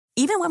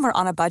Even when we're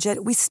on a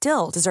budget, we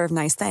still deserve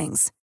nice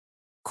things.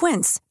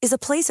 Quince is a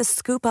place to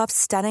scoop up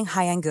stunning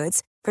high-end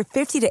goods for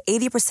 50 to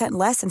 80%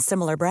 less than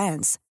similar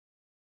brands.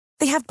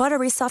 They have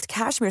buttery soft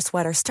cashmere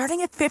sweaters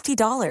starting at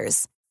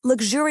 $50,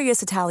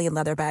 luxurious Italian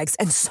leather bags,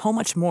 and so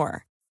much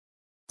more.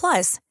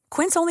 Plus,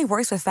 Quince only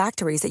works with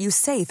factories that use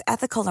safe,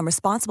 ethical, and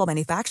responsible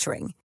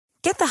manufacturing.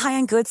 Get the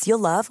high-end goods you'll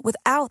love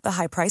without the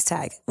high price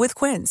tag with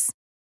Quince.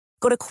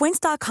 Go to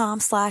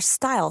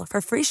quince.com/style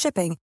for free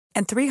shipping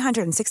and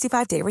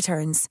 365-day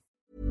returns.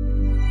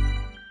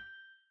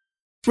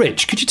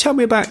 Rich, could you tell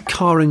me about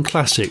Car and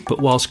Classic,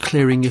 but whilst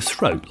clearing your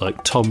throat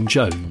like Tom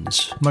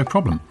Jones? No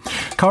problem.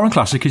 Car and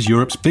Classic is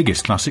Europe's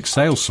biggest classic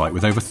sales site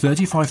with over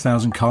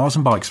 35,000 cars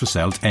and bikes for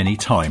sale at any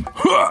time.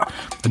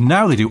 And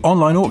now they do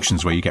online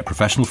auctions where you get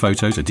professional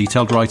photos, a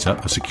detailed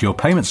write-up, a secure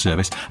payment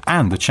service,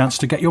 and the chance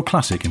to get your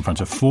classic in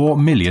front of 4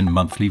 million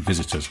monthly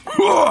visitors.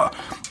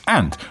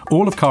 And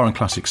all of Car and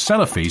Classic's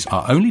seller fees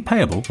are only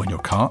payable when your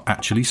car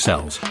actually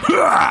sells.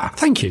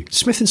 Thank you.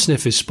 Smith &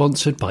 Sniff is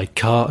sponsored by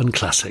Car and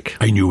Classic.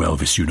 I knew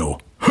Elvis, you know.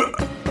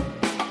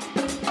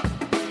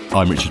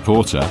 I'm Richard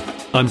Porter.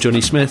 I'm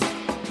Johnny Smith.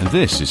 And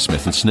this is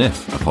Smith &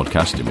 Sniff, a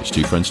podcast in which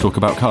two friends talk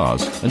about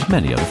cars and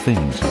many other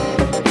things.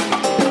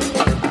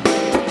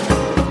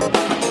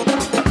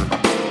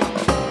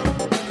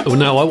 Well,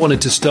 now, I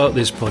wanted to start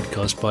this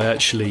podcast by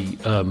actually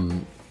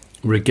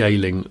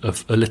regaling a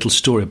little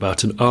story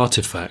about an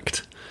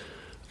artefact.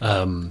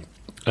 A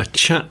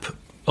chap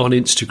on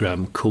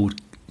Instagram called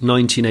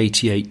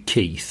 1988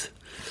 Keith.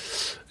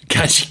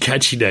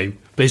 Catchy name.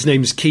 But his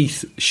name's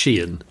Keith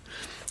Sheehan.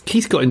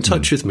 Keith got in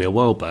touch with me a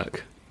while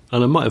back,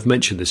 and I might have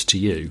mentioned this to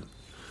you.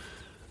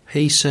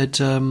 He said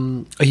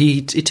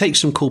he takes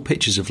some cool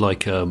pictures of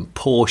like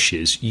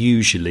Porsches,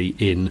 usually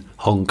in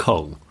Hong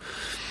Kong.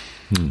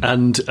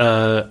 And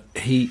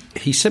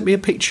he sent me a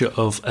picture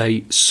of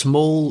a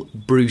small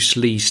Bruce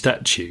Lee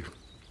statue,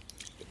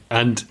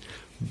 and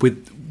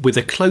with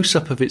a close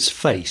up of its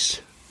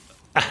face,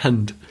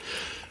 and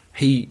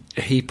he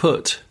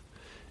put,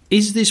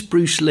 "Is this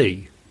Bruce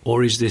Lee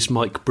or is this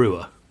Mike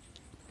Brewer?"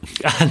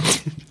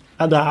 And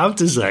I have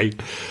to say,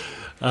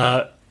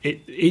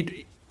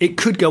 it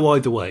could go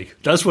either way.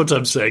 That's what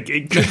I'm saying.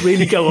 It could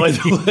really go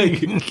either way.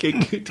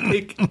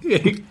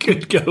 It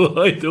could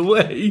go either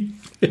way.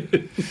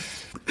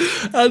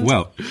 And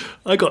well,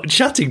 I got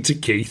chatting to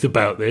Keith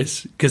about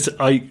this because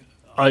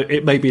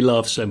it made me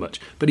laugh so much.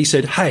 But he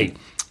said, "Hey,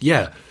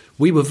 yeah,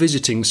 we were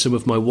visiting some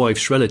of my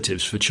wife's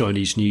relatives for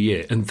Chinese New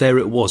Year, and there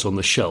it was on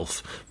the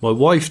shelf. My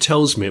wife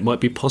tells me it might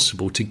be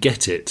possible to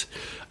get it,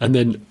 and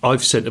then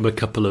I've sent him a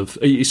couple of.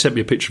 He sent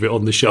me a picture of it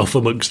on the shelf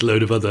amongst a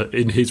load of other,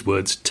 in his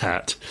words,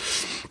 tat.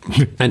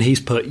 And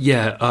he's put,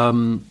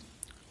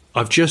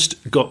 I've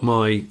just got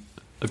my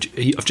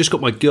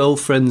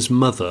girlfriend's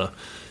mother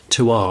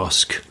to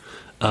ask."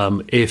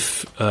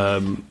 If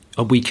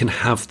we can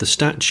have the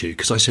statue,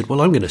 because I said,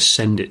 well, I'm going to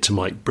send it to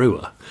Mike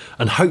Brewer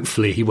and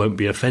hopefully he won't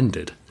be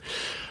offended.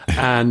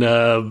 And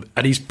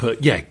he's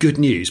put, good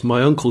news.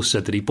 My uncle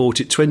said that he bought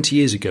it 20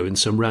 years ago in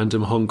some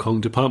random Hong Kong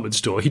department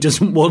store. He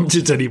doesn't want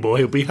it anymore.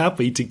 He'll be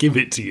happy to give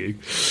it to you.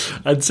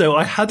 And so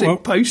I had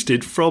it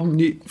posted from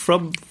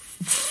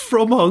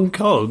Hong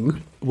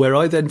Kong, where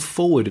I then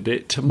forwarded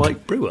it to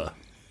Mike Brewer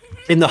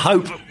in the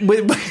hope.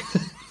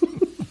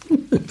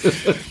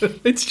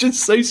 It's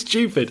just so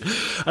stupid.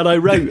 And I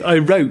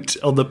wrote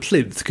on the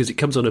plinth, because it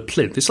comes on a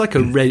plinth. It's like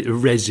a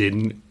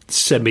resin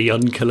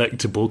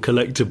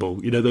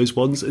semi-uncollectible, you know, those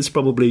ones. It's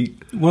probably...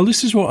 Well,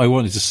 this is what I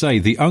wanted to say.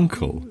 The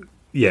uncle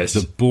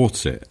that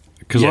bought it,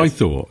 because I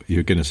thought you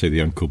were going to say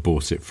the uncle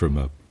bought it from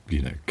a,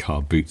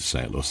 car boot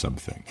sale or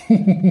something.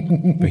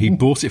 But he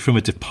bought it from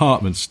a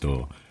department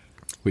store,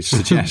 which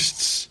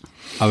suggests...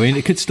 I mean,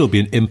 it could still be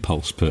an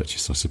impulse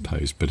purchase, I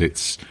suppose, but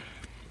it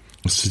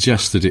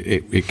suggests that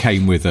it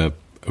came with a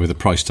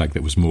price tag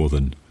that was more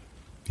than,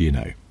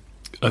 a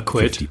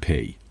quid.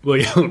 50p. Well,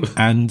 yeah.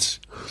 And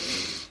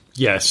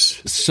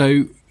yes.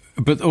 So,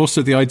 but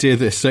also the idea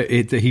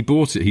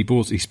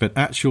that he spent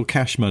actual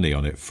cash money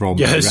on it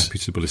from a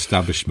reputable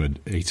establishment.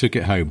 He took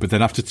it home, but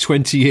then after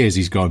 20 years,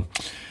 he's gone,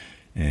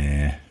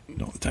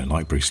 don't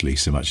like Bruce Lee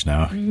so much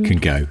now. Can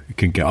go.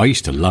 I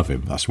used to love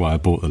him. That's why I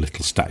bought the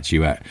little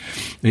statuette.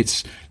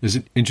 There's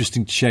an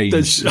interesting change,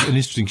 an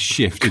interesting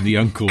shift in the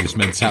uncle's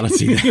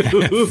mentality there.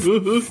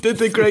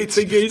 The great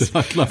thing is,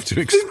 I'd love to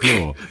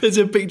explore. There's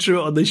a picture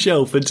on the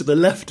shelf, and to the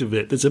left of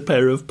it, there's a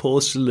pair of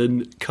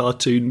porcelain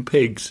cartoon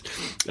pigs,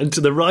 and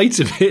to the right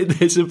of it,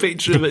 there's a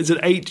picture of it's an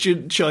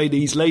ancient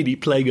Chinese lady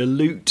playing a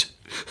lute.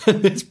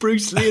 And there's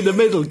Bruce Lee in the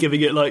middle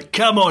giving it like,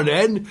 come on,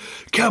 Hen,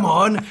 come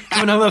on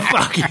have a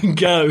fucking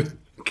go.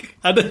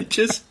 And it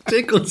just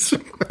tickles.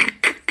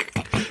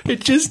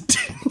 It just...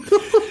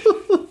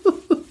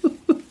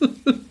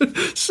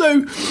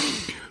 So,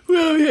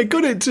 it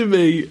got it to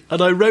me,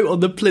 and I wrote on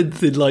the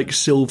plinth in like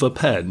silver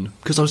pen,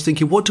 because I was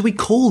thinking, what do we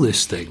call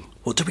this thing?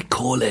 What do we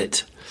call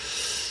it?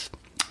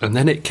 And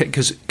then it kept,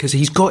 because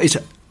he's got it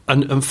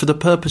And for the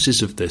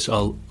purposes of this,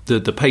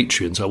 the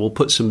Patreons, I will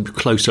put some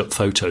close-up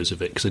photos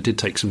of it, because I did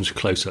take some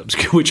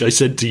close-ups, which I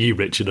said to you,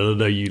 Richard, and I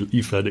know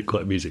you found it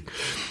quite amusing.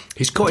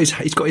 He's got his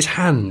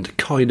hand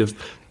kind of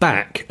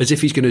back, as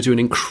if he's going to do an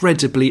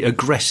incredibly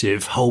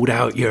aggressive hold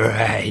out your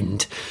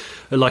hand,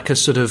 like a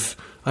sort of,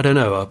 I don't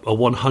know, a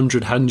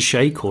 100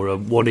 handshake or a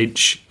 1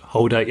 inch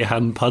hold out your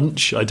hand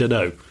punch. I don't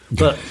know,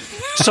 but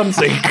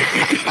something.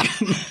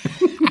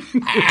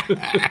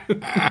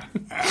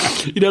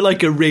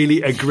 Like a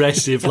really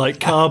aggressive, like,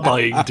 car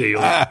buying deal.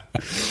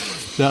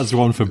 That's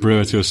one for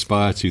Brewer to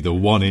aspire to, the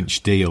 1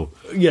 inch deal.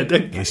 Yeah,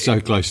 they're so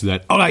close to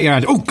that. Oh, out your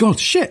hand. Oh God,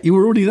 shit! You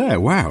were already there.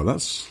 Wow,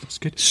 that's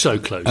good. So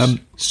close.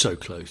 So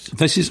close.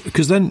 This is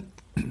because then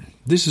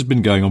this has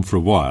been going on for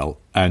a while,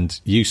 and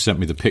you sent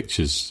me the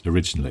pictures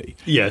originally.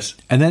 Yes,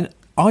 and then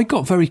I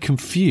got very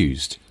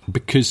confused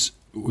because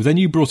then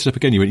you brought it up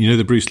again. You went,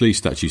 the Brewerce Lee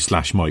statue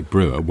 / Mike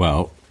Brewer.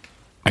 Well,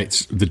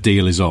 the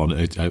deal is on.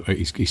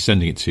 He's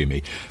sending it to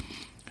me.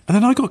 And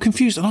then I got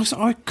confused, and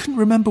I couldn't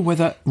remember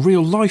whether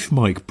real-life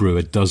Mike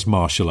Brewer does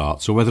martial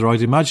arts or whether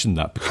I'd imagined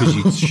that because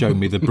you'd shown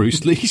me the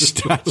Brewerce Lee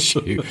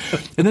statue.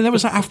 And then there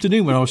was that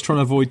afternoon when I was trying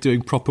to avoid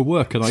doing proper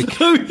work, and I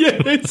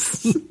couldn't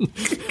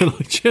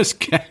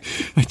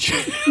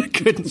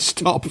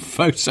stop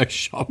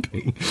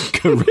photoshopping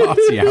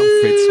karate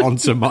outfits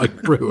onto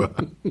Mike Brewer.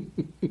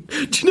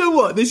 Do you know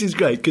what? This is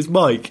great, because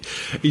Mike,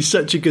 he's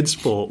such a good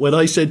sport. When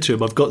I said to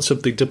him, I've got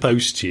something to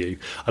post to you,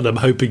 and I'm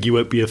hoping you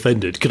won't be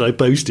offended, can I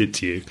post it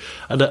to you?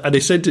 And I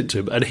sent it to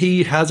him, and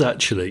he has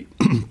actually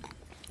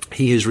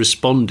he has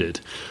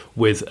responded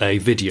with a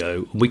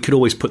video. We could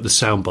always put the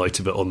soundbite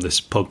of it on this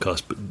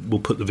podcast, but we'll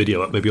put the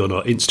video up maybe on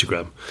our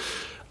Instagram.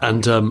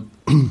 And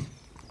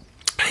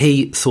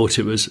he thought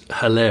it was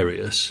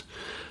hilarious,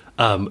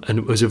 and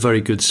it was a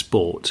very good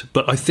sport.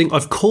 But I think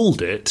I've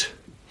called it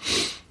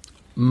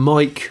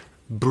Mike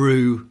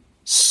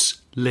Brewerce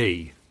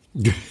Lee.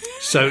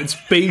 So it's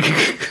big.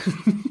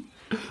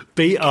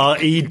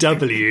 BREWCE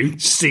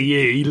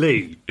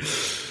Lee.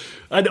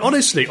 And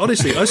honestly, I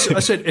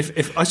said,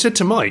 if I said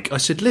to Mike, I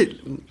said,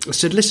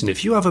 listen,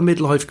 if you have a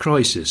midlife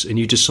crisis and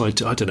you decide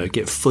to, I don't know,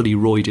 get fully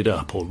roided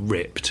up or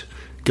ripped,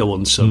 go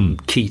on some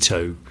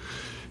keto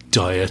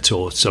diet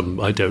or some,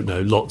 I don't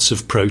know, lots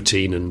of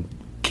protein and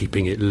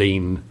keeping it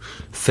lean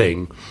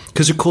thing,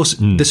 because of course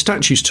the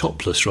statue's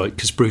topless, right?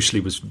 Because Brewerce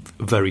Lee was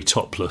a very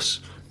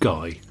topless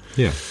guy.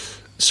 Yeah.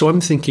 So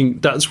I'm thinking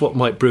that's what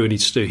Mike Brewer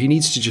needs to do. He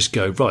needs to just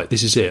go, right,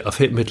 this is it. I've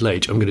hit middle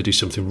age. I'm going to do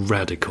something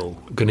radical.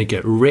 I'm going to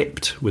get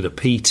ripped with a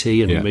PT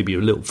and maybe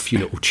a few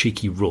little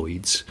cheeky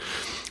roids.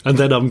 And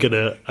then I'm going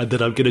to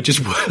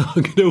just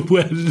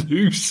wear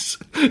loose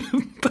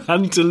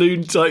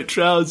pantaloon type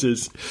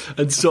trousers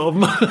and sort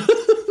of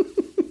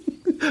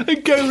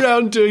and go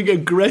around doing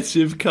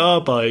aggressive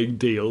car buying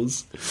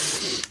deals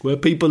where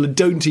people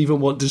don't even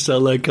want to sell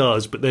their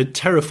cars, but they're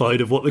terrified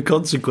of what the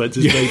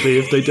consequences may be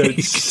if they don't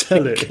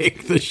sell it.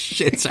 Kick the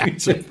shit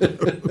out of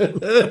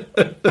them.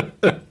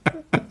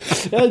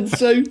 And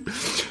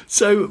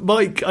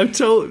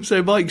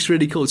so Mike's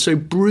really cool. So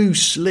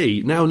Brewerce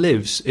Lee now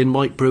lives in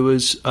Mike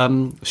Brewer's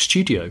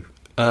studio,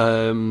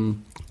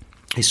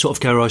 his sort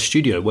of garage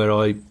studio where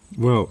I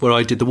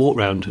did the walk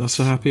round. That's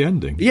a happy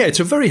ending. Yeah, it's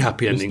a very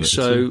happy ending.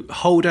 So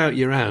hold out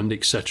your hand,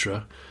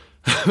 etc.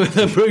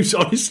 Bruce,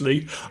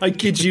 honestly, I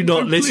kid you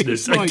not,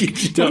 listeners.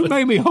 Don't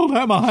make me hold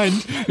out my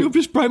hand. You'll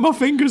just break my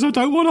fingers. I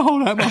don't want to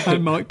hold out my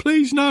hand, Mike.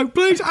 Please, no,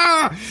 please,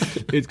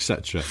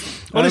 etc.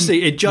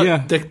 Honestly,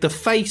 the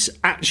face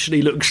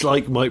actually looks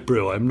like Mike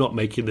Brewer. I'm not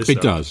making this up.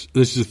 It does.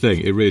 This is the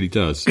thing. It really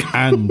does.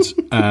 And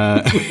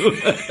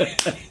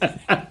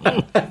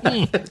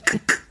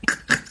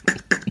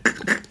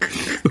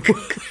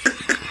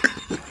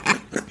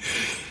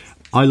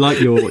I like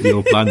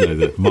your plan, though,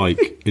 that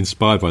Mike,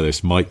 inspired by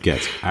this, Mike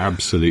gets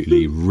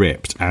absolutely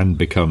ripped and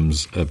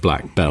becomes a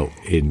black belt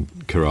in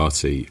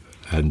karate,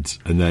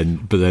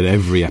 but then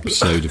every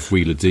episode of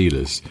Wheeler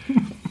Dealers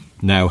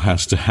now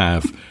has to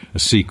have a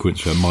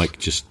sequence where Mike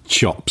just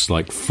chops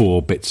like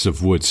 4 bits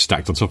of wood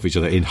stacked on top of each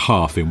other in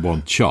half in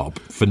one chop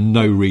for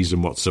no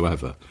reason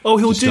whatsoever. Oh,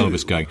 he'll do.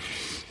 Elvis going,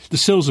 the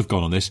sills have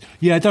gone on this.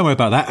 Yeah, don't worry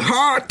about that.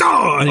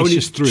 And he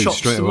just threw it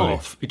straight away.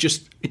 Off.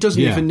 It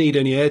doesn't even need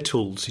any air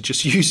tools. He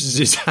just uses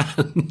his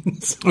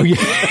hands. Oh yeah.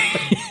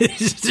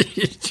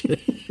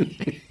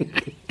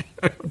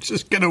 I'm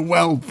just going to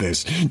weld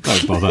this.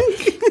 Don't bother.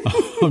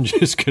 I'm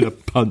just going to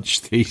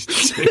punch these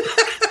 2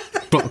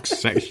 box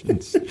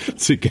sections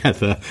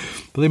together,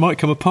 but they might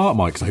come apart,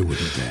 Mike, because they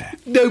wouldn't dare.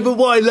 No, but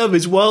what I love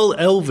is while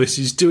Elvis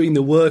is doing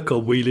the work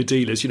on Wheeler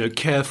Dealers,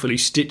 carefully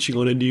stitching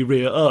on a new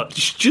rear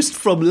arch, just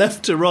from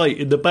left to right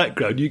in the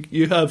background,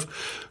 you have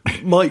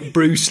Mike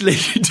Brewerce Lee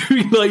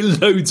doing like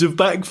loads of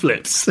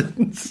backflips.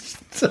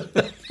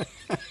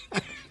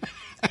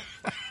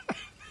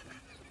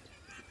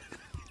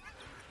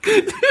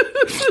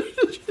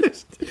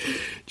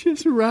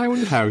 Just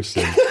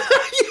roundhousing.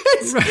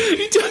 Yes,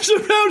 he does a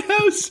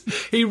roundhouse.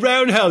 He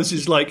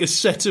roundhouses like a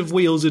set of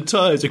wheels and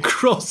tyres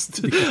across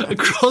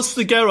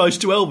the garage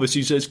to Elvis,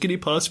 who says, "Can you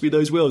pass me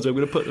those wheels? I'm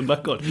going to put them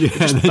back on." Yeah,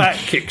 Just back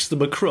kicks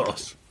them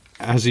across.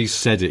 as he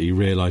said it, he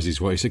realises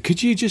what he said.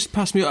 Could you just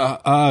pass me?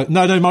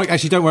 No, Mike.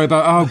 Actually, don't worry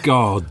about. Oh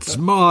God,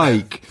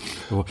 Mike.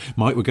 Or,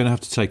 Mike, we're going to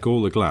have to take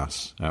all the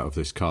glass out of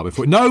this car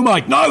before. No,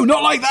 Mike. No,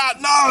 not like that.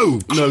 No,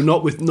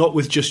 not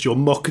with just your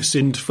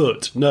moccasined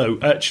foot. No,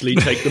 actually,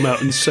 take them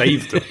out and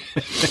save them.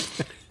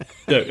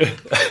 No.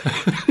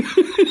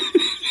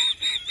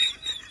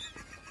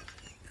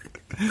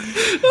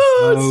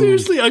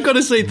 Seriously, I've got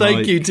to say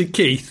thank you to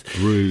Keith.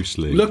 Brewerce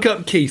Lee. Look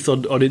up Keith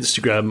on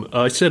Instagram.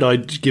 I said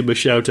I'd give him a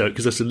shout out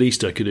because that's the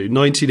least I could do.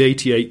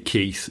 1988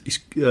 Keith.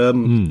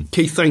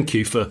 Keith, thank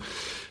you for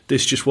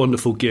this just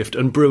wonderful gift.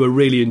 And Brewer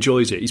really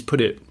enjoys it. He's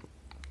put it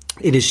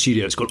in his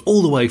studio. It's gone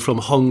all the way from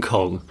Hong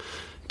Kong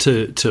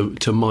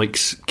to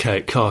Mike's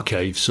car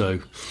cave. So,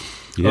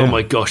 Oh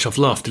my gosh, I've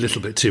laughed a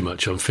little bit too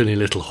much. I'm feeling a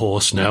little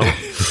hoarse now.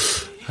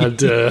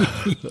 And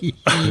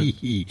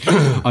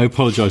I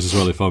apologise as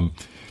well if I'm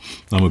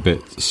a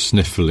bit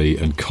sniffly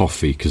and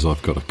coughy because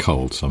I've got a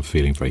cold, so I'm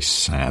feeling very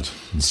sad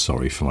and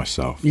sorry for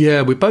myself.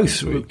 Yeah, we've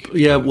both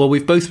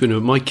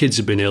been. My kids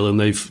have been ill and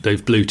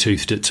they've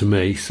Bluetoothed it to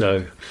me,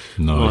 so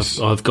nice.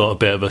 I've got a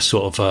bit of a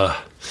sort of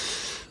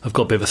I've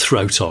got a bit of a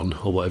throat on,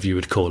 or whatever you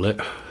would call it,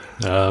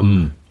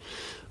 on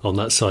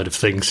that side of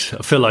things.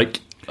 I feel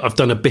like I've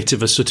done a bit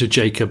of a sort of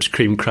Jacob's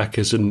cream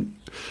crackers and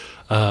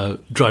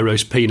dry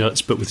roast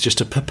peanuts, but with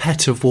just a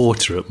pipette of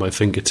water at my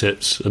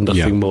fingertips and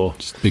nothing more.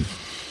 Just a big,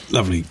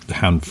 lovely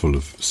handful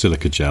of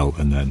silica gel,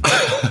 and then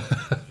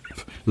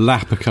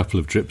lap a couple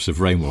of drips of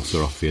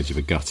rainwater off the edge of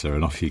a gutter,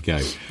 and off you go.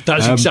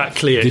 That's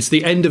exactly it. It's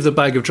the end of the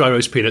bag of dry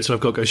roast peanuts, and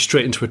I've got to go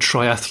straight into a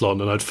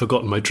triathlon, and I'd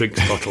forgotten my drinks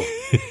bottle.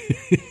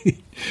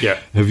 Yeah.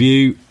 Are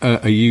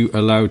you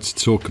allowed to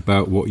talk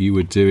about what you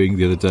were doing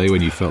the other day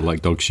when you felt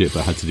like dog shit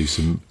but had to do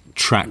some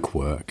track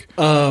work?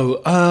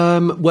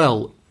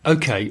 Well,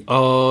 okay.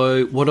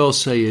 What I'll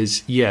say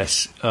is,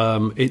 yes,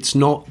 it's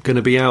not going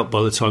to be out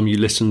by the time you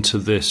listen to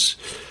this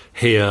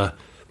here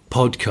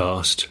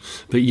podcast.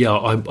 But yeah,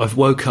 I've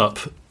woke up.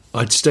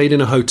 I'd stayed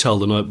in a hotel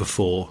the night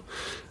before,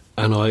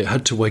 and I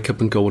had to wake up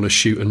and go on a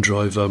shoot and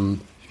drive the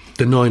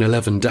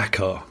 911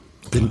 Dakar,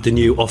 the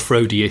new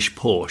off-roady-ish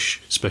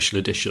Porsche special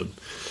edition,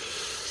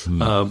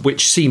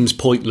 which seems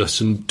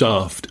pointless and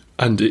daft,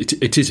 and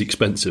it is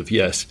expensive,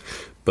 yes.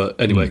 But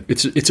anyway,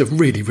 it's a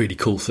really, really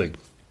cool thing.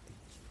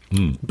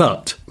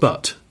 But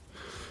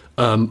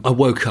I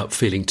woke up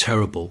feeling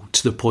terrible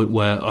to the point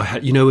where I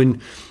had,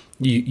 when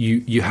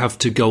you have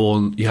to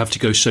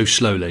go so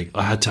slowly.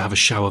 I had to have a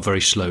shower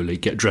very slowly,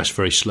 get dressed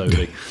very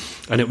slowly,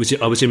 and I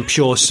was in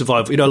pure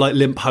survival, like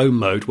limp home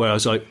mode, where I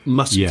was like,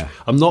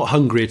 I'm not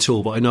hungry at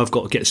all, but I know I've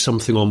got to get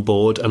something on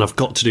board, and I've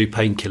got to do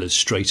painkillers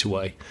straight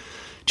away,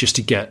 just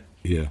to get.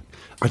 Yeah.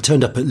 I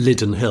turned up at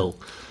Liddon Hill.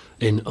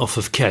 Off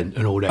of Kent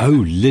and all that. Oh,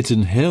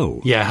 Liddon Hill.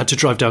 Yeah, I had to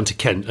drive down to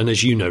Kent, and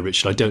as you know,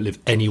 Richard, I don't live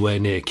anywhere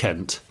near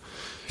Kent.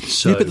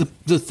 So, yeah, but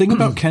the thing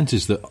about Kent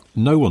is that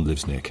no one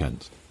lives near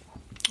Kent.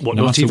 What?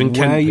 No Not matter even where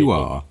Kent you people?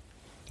 are.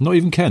 Not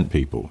even Kent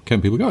people.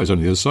 Kent people go, it's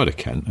only the other side of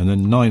Kent, and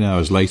then 9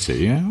 hours later, it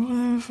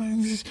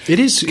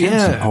is.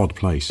 Kent's an odd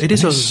place.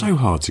 It's so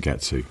hard to get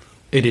to.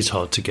 It is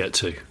hard to get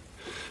to.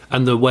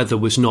 And the weather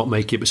was not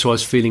making it, so I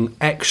was feeling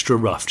extra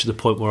rough to the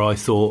point where I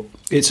thought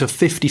it's a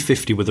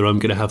 50-50 whether I'm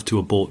going to have to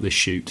abort this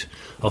shoot.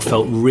 I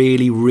felt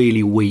really,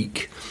 really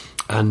weak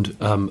and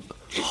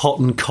hot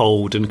and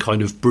cold and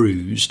kind of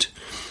bruised.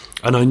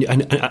 And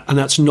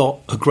that's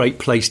not a great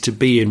place to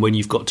be in when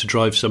you've got to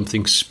drive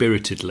something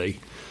spiritedly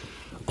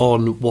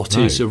on what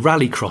is a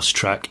rallycross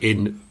track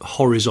in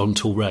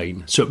horizontal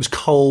rain. So it was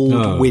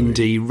cold,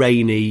 windy,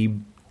 rainy,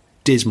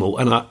 dismal,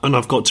 and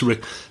I've got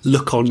to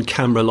look on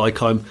camera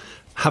like I'm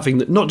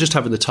not just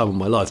having the time of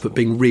my life, but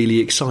being really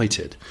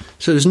excited.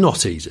 So it's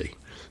not easy.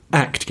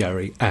 Act,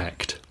 Gary,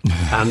 act. But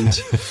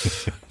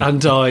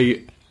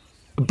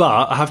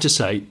I have to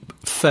say,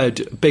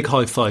 big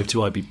high five to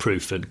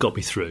ibuprofen, got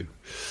me through.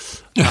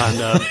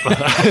 And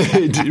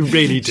it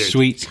really did.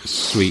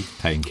 Sweet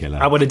painkiller.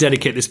 I want to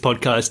dedicate this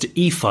podcast to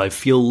E5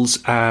 Fuels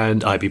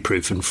and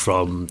ibuprofen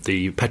from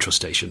the petrol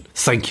station.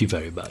 Thank you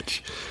very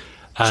much.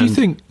 Do you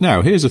think,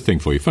 now, here's a thing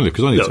for you, funny,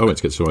 because I went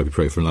to get some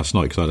ibuprofen last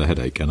night because I had a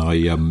headache, and I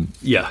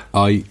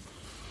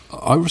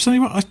was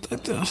saying,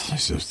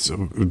 it's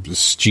a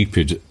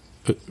stupid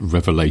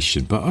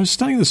revelation, but I was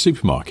standing in the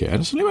supermarket and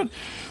I suddenly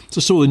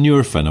saw the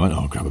Nurofen. I went,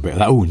 I'll grab a bit of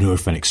that. Oh,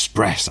 Nurofen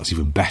Express, that's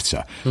even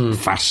better.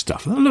 Fast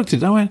stuff. And I looked at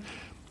it and I went,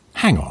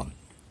 hang on,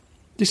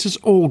 this has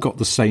all got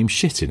the same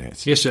shit in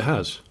it. Yes, it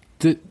has.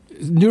 The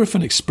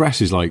Nurofen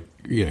Express is like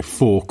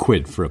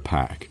 £4 for a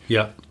pack.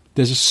 Yeah.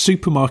 There's a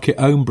supermarket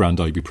own brand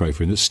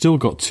ibuprofen that's still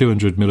got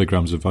 200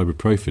 milligrams of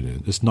ibuprofen in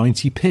it. That's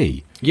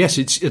 90p. Yes,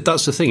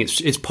 that's the thing.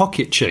 It's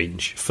pocket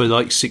change for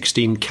like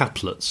 16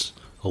 caplets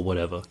or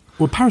whatever.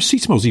 Well,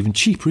 paracetamol's even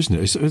cheaper, isn't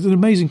it? It's an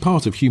amazing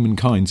part of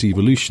humankind's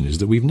evolution is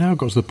that we've now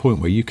got to the point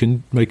where you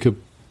can make a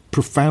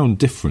profound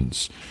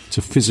difference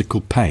to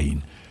physical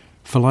pain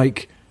for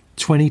like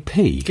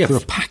 20p for a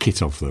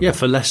packet of them. Yeah,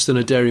 for less than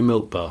a dairy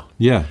milk bar.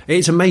 Yeah.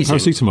 It's amazing.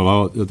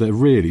 Paracetamol, they're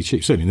really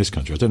cheap, certainly in this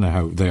country. I don't know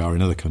how they are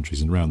in other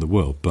countries and around the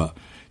world, but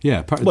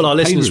yeah. Well, our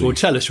listeners will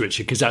tell us,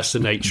 Richard, because that's the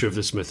nature of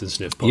the Smith &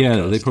 Sniff podcast.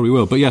 Yeah, they probably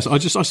will. But yes, it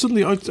was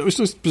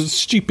just a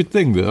stupid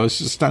thing that I was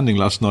just standing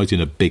last night in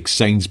a big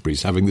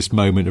Sainsbury's having this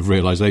moment of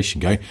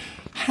realisation going,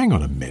 hang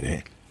on a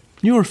minute.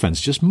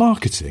 Nurofen just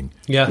marketing.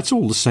 Yeah. It's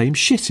all the same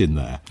shit in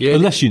there. Yeah.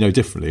 Unless you know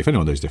differently. If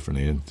anyone knows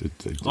differently.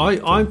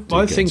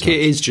 I think it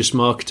is just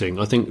marketing.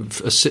 I think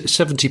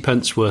 70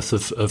 pence worth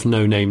of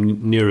no-name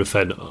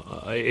Nurofen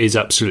is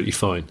absolutely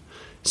fine.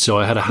 So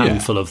I had a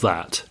handful of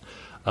that.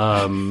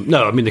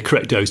 No, I mean the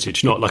correct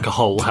dosage, not like a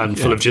whole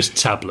handful of just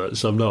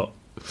tablets. I'm not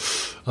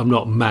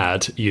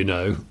mad, you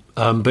know.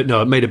 But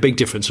no, it made a big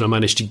difference and I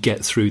managed to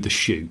get through the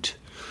shoot.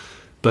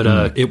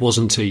 But it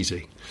wasn't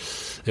easy.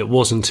 It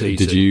wasn't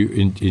easy. Did you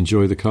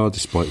enjoy the car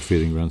despite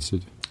feeling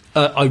rancid?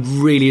 I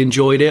really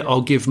enjoyed it. I'll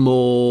give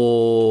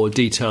more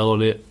detail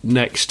on it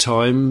next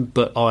time,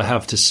 but I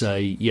have to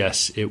say,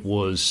 yes, it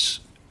was.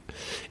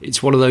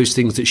 It's one of those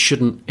things that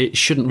shouldn't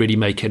really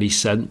make any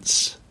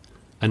sense,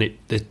 and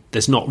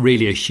there's not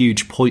really a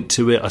huge point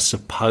to it, I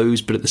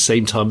suppose. But at the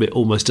same time, it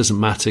almost doesn't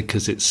matter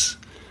because it's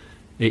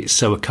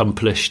so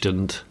accomplished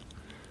and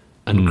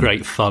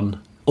great fun.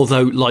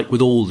 Although, like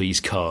with all these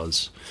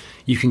cars,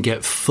 you can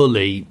get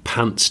fully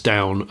pants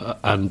down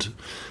and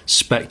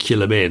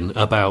speculum in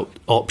about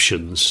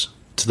options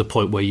to the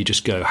point where you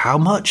just go, how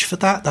much for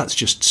that? That's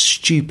just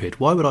stupid.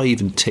 Why would I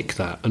even tick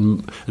that?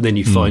 And then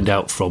you find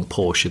out from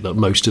Porsche that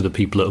most of the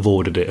people that have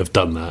ordered it have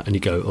done that. And you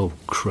go, oh,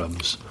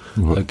 crumbs.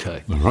 Well,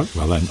 okay. All right.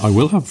 Well, then I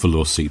will have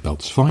velour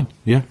seatbelts. Fine.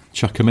 Yeah.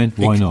 Chuck them in.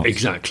 Why not?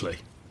 Exactly.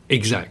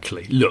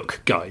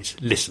 Look, guys,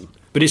 listen.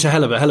 But it's a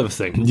hell of a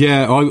thing.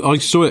 Yeah, I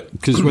saw it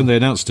because when they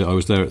announced it, I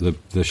was there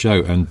at the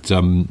show, and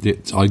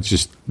I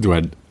just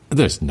went,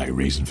 "There's no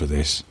reason for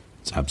this.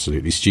 It's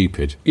absolutely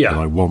stupid." Yeah,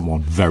 and I want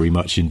one very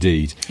much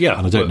indeed. Yeah,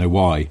 and I don't know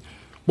why.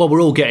 Well,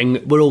 we're all getting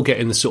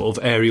the sort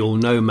of aerial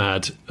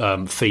nomad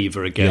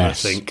fever again.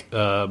 Yes. I think,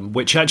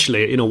 which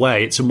actually, in a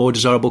way, it's a more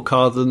desirable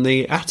car than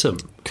the Atom.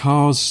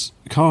 Cars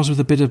with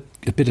a bit of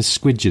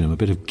squidge in them, a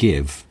bit of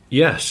give.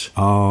 Yes,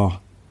 are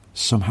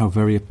somehow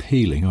very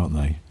appealing, aren't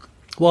they?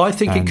 Well, I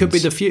think it could be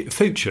the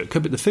future. It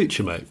could be the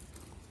future, mate.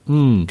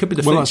 Could be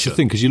the future. Well, that's the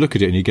thing, because you look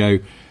at it and you go,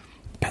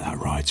 bet that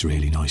rides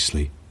really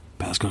nicely.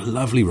 Bet that's got a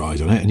lovely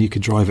ride on it, and you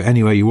can drive it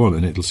anywhere you want,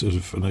 and it'll sort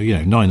of,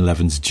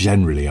 911s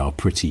generally are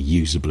pretty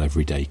usable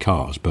everyday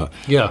cars, but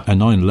a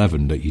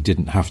 911 that you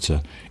didn't have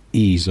to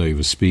ease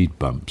over speed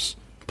bumps.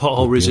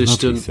 Pothole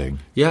resistant. Thing.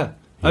 Yeah.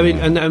 I mean,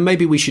 and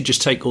maybe we should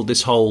just take all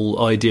this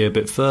whole idea a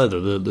bit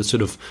further, the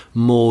sort of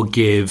more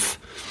give,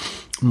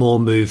 more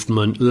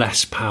movement,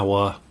 less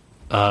power,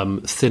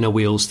 thinner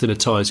wheels, thinner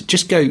tyres.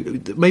 Just go.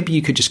 Maybe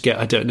you could just get,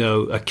 I don't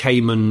know, a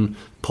Cayman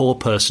Poor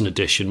Person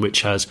edition,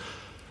 which has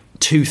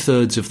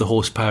 2/3 of the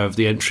horsepower of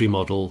the entry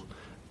model,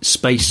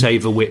 space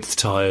saver width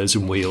tyres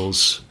and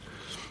wheels,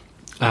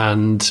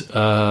 and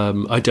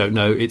I don't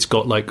know. It's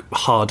got like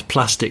hard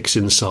plastics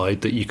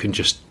inside that you can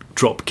just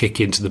drop kick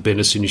into the bin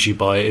as soon as you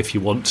buy it if you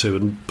want to,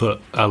 and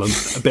put a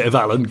bit of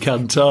Alan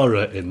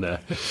Cantara in there.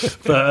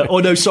 But,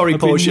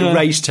 Porsche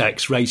Race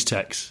Tex. Race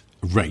Tex.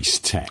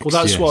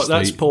 Well,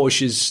 that's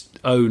Porsche's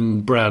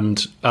own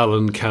brand,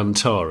 Alan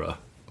Cantara,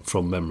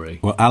 from memory.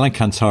 Well, Alan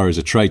Cantara is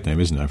a trade name,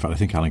 isn't it? In fact, I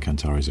think Alan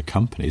Cantara is a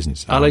company, isn't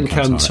it? Alan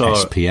Cantara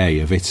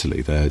SPA of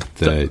Italy.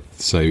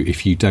 So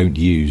if you don't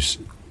use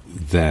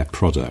their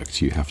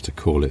product, you have to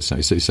call it so.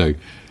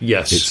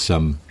 Yes, it's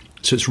so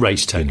it's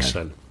Race Tex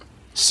then.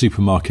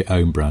 Supermarket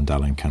own brand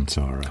Alan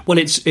Cantara. Well,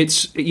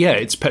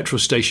 it's petrol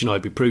station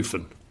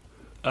ibuprofen.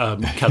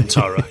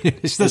 Cantara.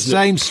 It's the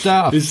same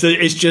stuff.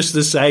 It's just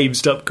the same.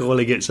 Stop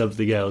calling it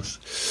something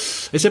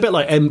else. It's a bit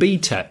like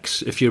MB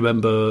Tex, if you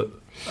remember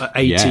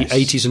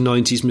 80s and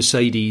 90s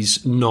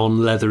Mercedes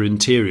non-leather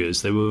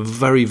interiors. They were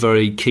very,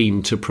 very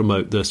keen to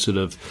promote the sort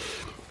of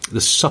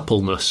the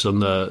suppleness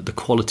and the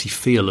quality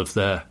feel of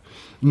their.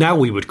 Now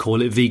we would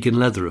call it vegan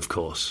leather, of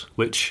course,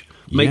 which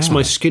makes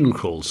my skin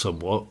crawl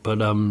somewhat, but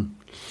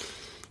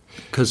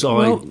because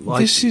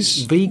this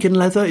is vegan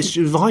leather. It's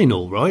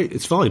vinyl, right?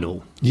 It's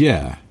vinyl.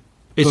 Yeah,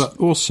 but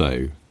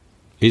also,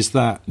 is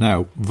that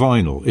now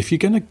vinyl? If you're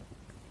going to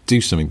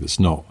do something that's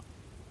not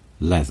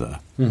leather,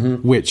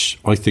 which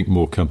I think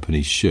more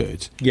companies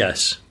should,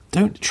 yes,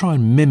 don't try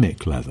and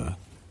mimic leather,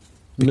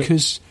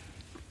 because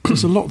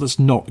there's a lot that's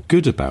not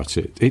good about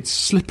it. It's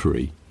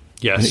slippery.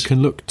 Yes. And it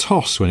can look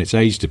toss when it's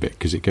aged a bit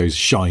because it goes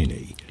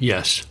shiny.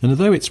 Yes. And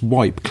although it's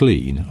wipe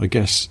clean, I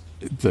guess,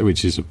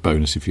 which is a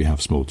bonus if you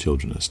have small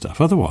children and stuff,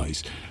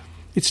 otherwise,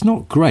 it's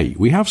not great.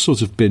 We have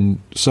sort of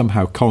been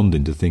somehow conned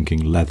into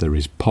thinking leather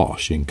is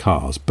posh in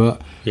cars,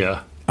 but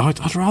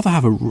I'd rather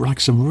have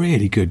some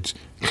really good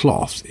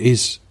cloth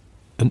is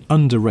an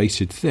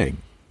underrated thing.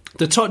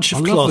 The touch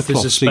of cloth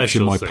is a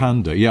special in my thing.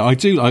 Panda. Yeah, I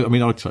do. I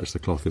mean, I touch the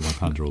cloth in my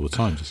Panda all the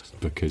time just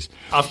because.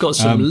 I've got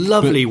some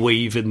lovely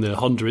weave in the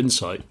Honda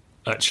Insight.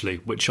 actually,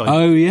 which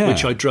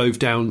I drove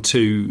down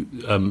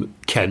to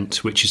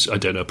Kent, which is, I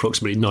don't know,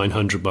 approximately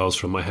 900 miles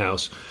from my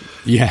house.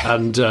 Yeah.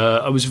 And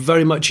I was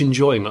very much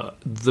enjoying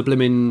the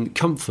blimmin'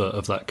 comfort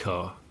of that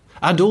car.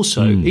 And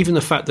also, even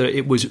the fact that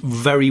it was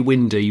very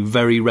windy,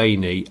 very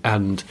rainy,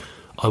 and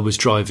I was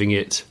driving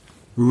it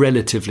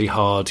relatively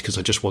hard because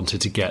I just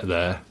wanted to get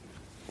there,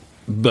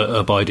 but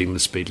abiding the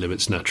speed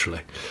limits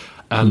naturally.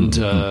 And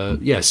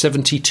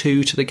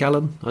 72 to the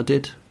gallon I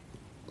did.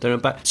 There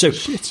and back. So,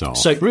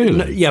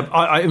 really?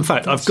 Yeah. In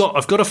fact, I've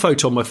got a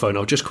photo on my phone.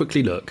 I'll just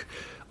quickly look.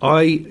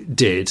 I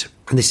did,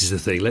 and this is the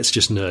thing. Let's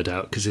just nerd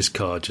out because this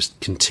car just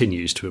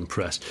continues to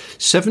impress.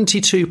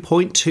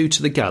 72.2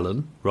 to the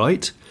gallon,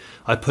 right?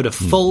 I put a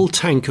full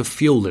tank of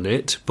fuel in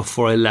it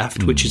before I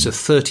left, which is a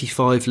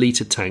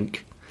 35-litre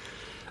tank.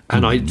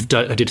 And I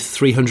did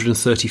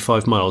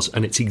 335 miles,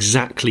 and it's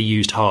exactly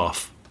used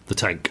half the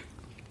tank.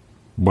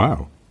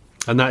 Wow.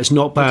 And that is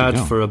not bad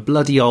for a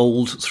bloody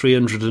old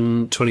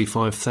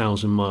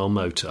 325,000-mile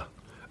motor.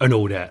 And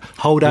all that.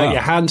 Hold out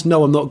your hand.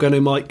 No, I'm not going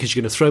to, Mike, because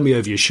you're going to throw me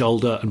over your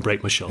shoulder and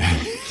break my shoulder.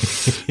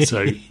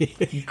 so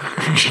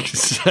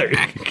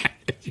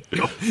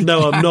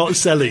no, I'm not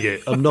selling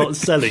it. I'm not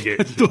selling it.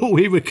 I thought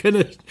we were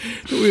going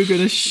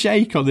to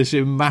shake on this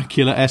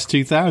immaculate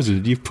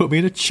S2000. You've put me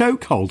in a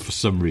chokehold for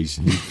some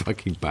reason, you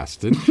fucking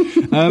bastard.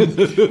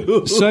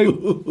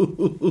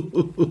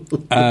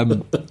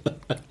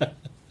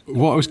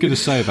 What I was going to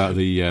say about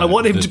the... I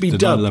want him to be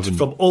dubbed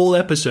from all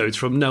episodes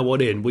from now on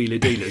in, Wheeler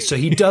Dealers. So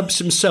he dubs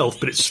himself,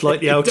 but it's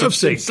slightly out of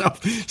sync.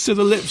 So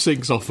the lip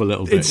sync's off a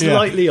little bit. It's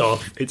slightly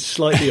off. It's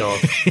slightly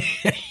off.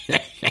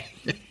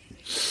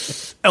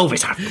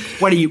 Elvis,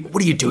 what are you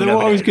doing?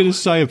 What I was going to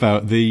say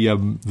about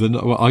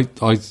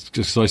I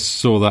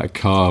saw that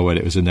car when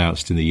it was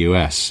announced in the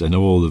US, and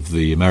all of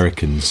the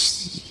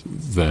Americans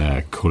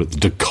there call it the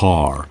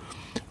Dakar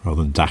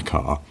rather than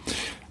Dakar.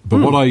 But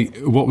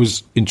what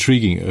was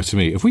intriguing to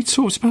me, have we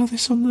talked about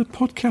this on the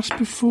podcast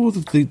before?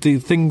 The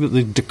thing that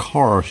the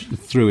Dakar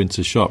threw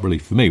into sharp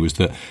relief for me was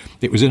that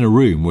it was in a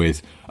room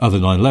with other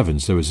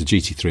 911s. There was a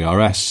GT3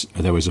 RS,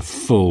 there was a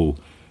full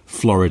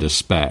Florida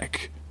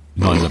spec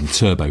 911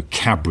 Turbo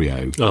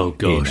Cabrio. Oh,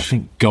 gosh. In, I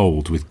think,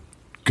 gold with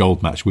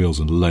gold match wheels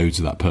and loads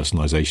of that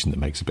personalisation that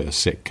makes a bit of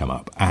sick come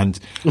up. And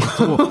I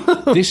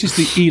thought, this is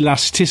the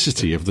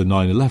elasticity of the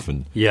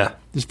 911. Yeah.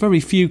 There's very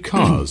few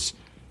cars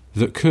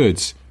that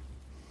could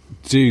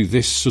do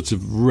this sort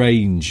of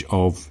range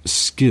of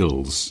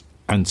skills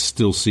and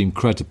still seem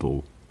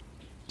credible.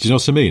 Do you know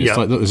what I mean? It's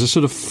like there's a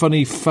sort of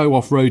funny faux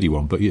off-roady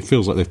one, but it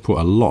feels like they've put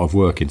a lot of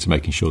work into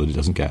making sure that it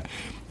doesn't get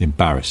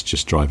embarrassed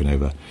just driving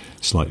over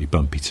slightly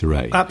bumpy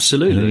terrain.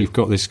 Absolutely. And then you've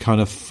got this kind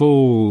of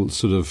full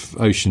sort of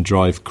ocean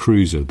drive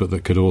cruiser, but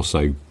that could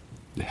also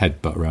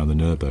headbutt around the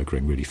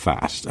Nürburgring really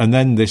fast. And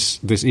then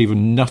this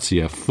even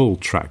nuttier full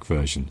track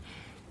version.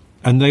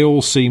 And they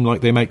all seem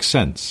like they make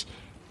sense.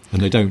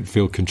 And they don't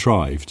feel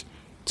contrived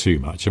too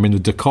much. I mean, the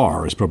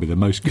Dakar is probably the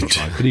most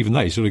contrived, but even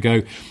they sort of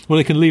go, well,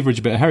 they can leverage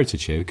a bit of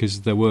heritage here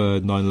because there were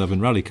 911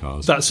 rally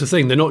cars. That's the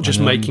thing. They're not just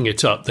making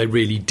it up. They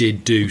really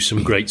did do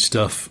some great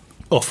stuff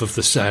off of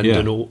the sand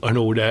and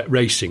all that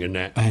racing and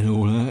that. And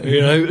all that. You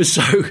know,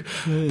 so...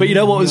 But you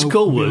know what was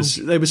cool was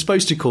they were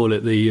supposed to call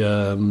it the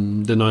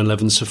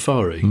 911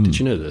 Safari. Did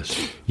you know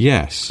this?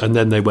 Yes. And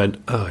then they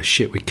went, oh,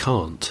 shit, we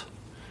can't.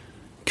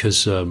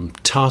 Because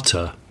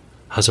Tata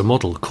has a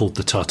model called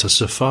the Tata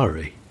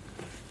Safari.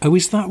 Oh,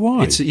 is that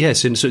why? So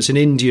it's an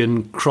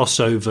Indian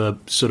crossover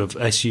sort of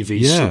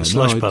SUV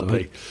slush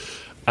puppy.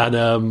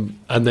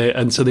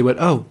 And so they went,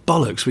 oh,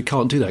 bollocks, we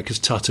can't do that because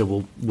Tata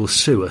will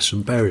sue us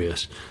and bury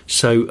us.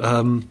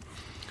 So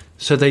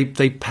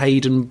they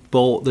paid and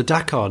bought the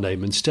Dakar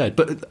name instead.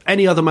 But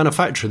any other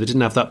manufacturer that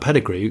didn't have that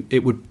pedigree,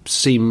 it would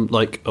seem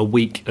like a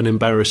weak and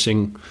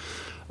embarrassing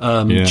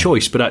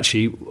choice. But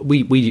actually,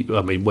 we're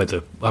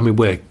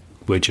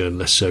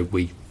journalists, so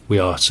we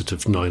are sort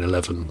of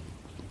 911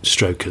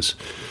 strokers.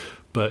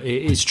 But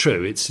it is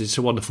true. It's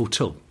a wonderful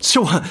tool.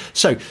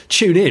 So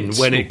tune in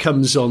when it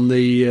comes on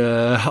the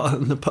not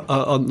on the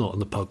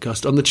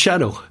podcast, on the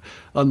channel,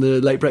 on the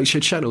Late Break Show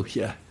channel.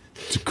 Yeah.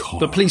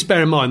 But please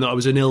bear in mind that I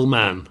was an ill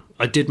man.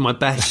 I did my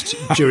best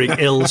during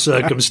ill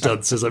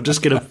circumstances. I'm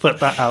just going to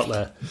put that out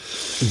there.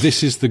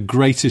 This is the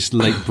greatest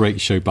Late Break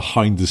Show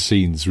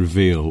behind-the-scenes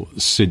reveal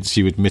since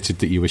you admitted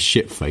that you were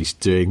shit-faced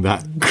doing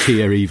that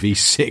Kia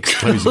EV6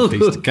 closing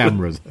piece to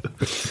camera.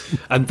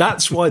 And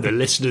that's why the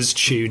listeners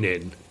tune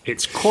in.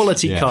 It's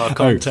quality car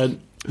content.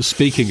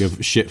 Speaking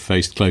of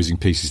shit-faced closing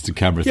pieces to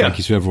camera, thank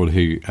you to everyone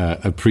who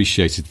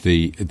appreciated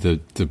the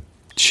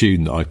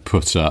tune that I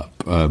put up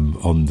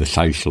on the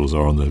socials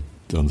or on the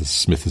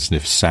Smith &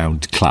 Sniff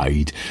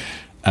SoundCloud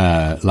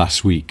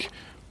last week,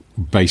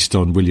 based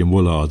on William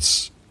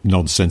Woolard's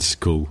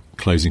nonsensical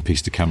closing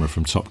piece to camera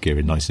from Top Gear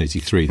in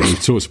 1983 that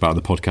we've talked about on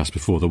the podcast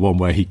before, the one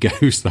where he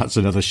goes, that's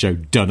another show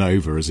done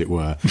over, as it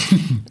were,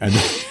 and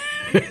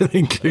it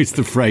includes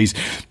the phrase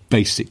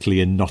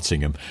basically in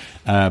Nottingham.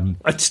 I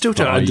still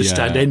don't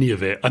understand any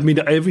of it. I mean,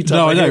 every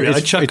time I hear it, I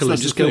chuckle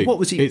and just go, what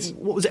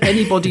was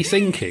anybody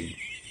thinking?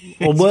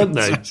 Or weren't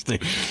they?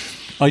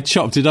 I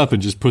chopped it up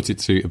and just put it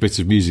to a bit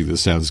of music that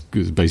sounds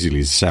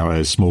basically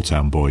Small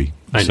Town Boy,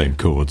 same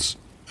chords.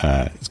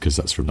 Because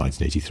that's from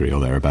 1983 or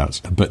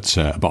thereabouts. But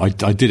I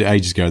did it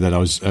ages ago. Then I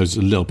was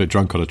a little bit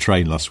drunk on a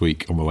train last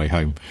week on my way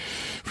home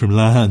from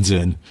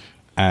London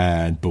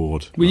and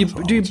bored. Were you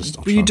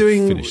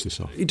doing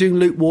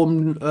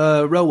lukewarm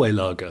railway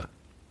lager?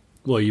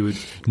 Well, you would.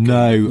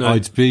 No,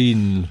 I'd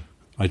been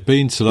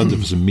to London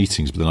for some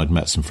meetings, but then I'd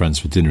met some friends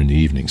for dinner in the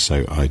evening,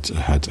 so I'd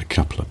had a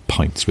couple of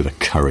pints with a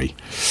curry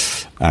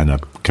and a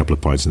couple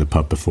of pints in the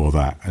pub before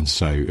that, and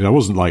so I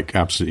wasn't like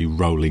absolutely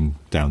rolling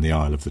down the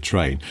aisle of the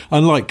train.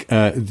 Unlike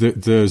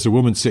there's a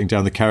woman sitting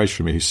down the carriage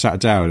from me who sat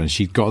down and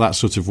she'd got that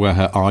sort of where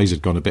her eyes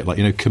had gone a bit like,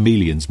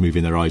 chameleons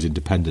moving their eyes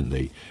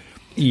independently.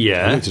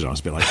 Yeah. I looked at her, I was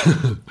a bit like,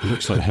 it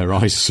looks like her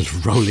eyes are sort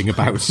of rolling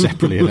about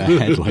separately in her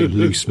head like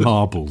loose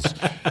marbles.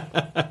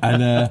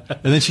 And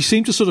then she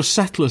seemed to sort of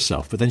settle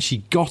herself, but then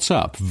she got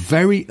up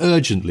very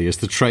urgently as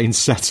the train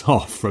set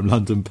off from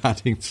London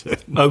Paddington.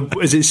 Oh,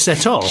 as it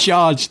set off?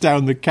 Charged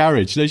down the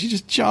carriage. No, she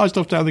just charged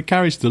off down the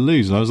carriage to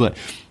lose. And I was like,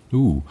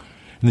 ooh.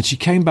 And then she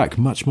came back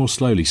much more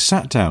slowly,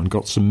 sat down,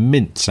 got some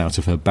mints out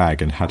of her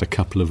bag and had a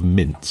couple of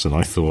mints. And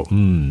I thought,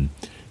 I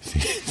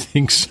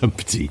think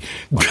somebody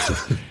might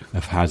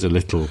have had a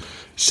little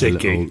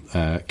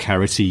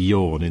carroty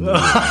yawn in the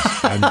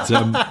eyes.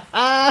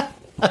 And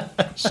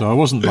so I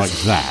wasn't like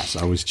that.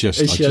 I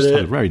just had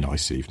a very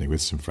nice evening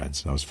with some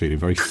friends, and I was feeling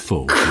very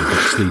full, a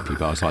bit sleepy.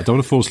 But I was like, I don't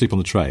want to fall asleep on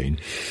the train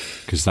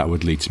because that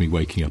would lead to me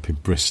waking up in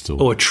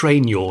Bristol. Oh, a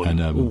train yawn!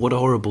 And, what a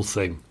horrible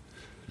thing!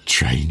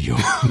 Train yawn.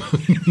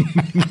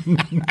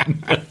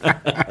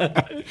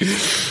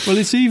 Well,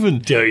 it's even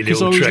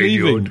because I was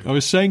leaving. Yawn. I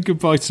was saying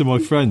goodbye to my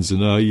friends,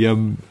 and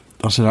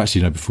I said,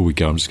 actually, no. Before we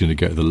go, I'm just going to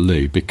go to the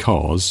loo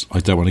because I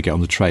don't want to get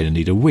on the train and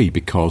need a wee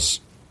because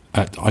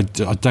I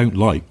don't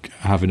like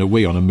having a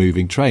wee on a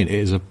moving train.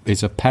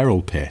 It's a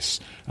peril piss,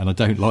 and I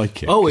don't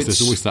like it. Oh,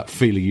 there's always that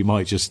feeling you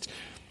might just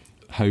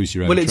hose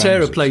your own. Well, it's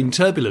trousers. aeroplane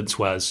turbulence,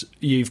 Waz.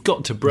 You've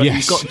got to brace. Yes.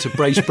 You've got to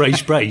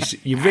brace.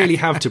 You really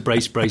have to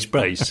brace.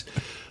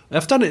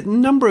 I've done it a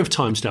number of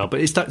times now,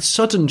 but it's that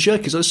sudden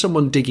jerk. It's like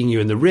someone digging you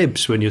in the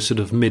ribs when you're sort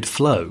of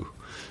mid-flow.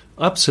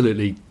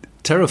 Absolutely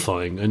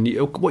terrifying. And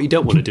what you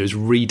don't want to do is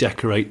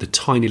redecorate the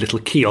tiny little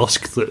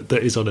kiosk that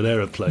is on an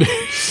aeroplane.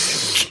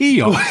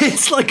 Kiosk?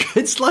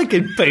 It's like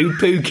a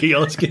poo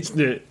kiosk, isn't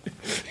it?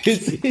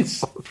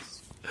 It's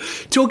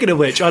Talking of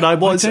which, and I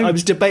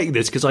was debating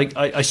this because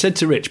I said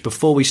to Rich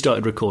before we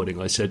started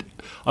recording, I said,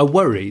 I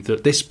worry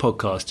that this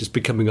podcast is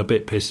becoming a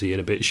bit pissy and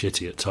a bit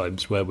shitty at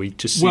times where we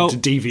just seem to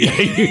deviate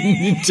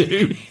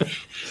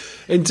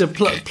into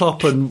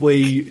plop and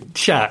we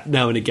chat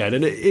now and again.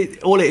 And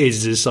all it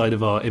is a sign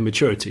of our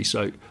immaturity.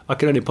 So I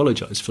can only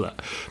apologise for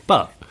that.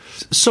 But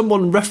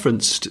someone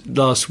referenced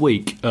last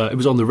week, it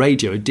was on the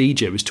radio, a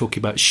DJ was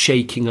talking about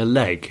shaking a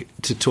leg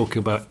to talk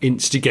about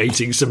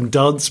instigating some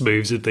dance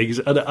moves and things.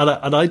 And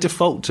I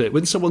default to it.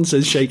 When someone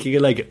says shaking a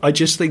leg, I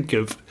just think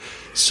of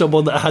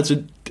someone that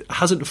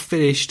hasn't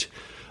finished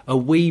a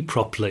wee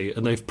properly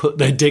and they've put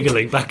their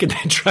diggling back in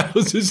their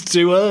trousers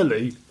too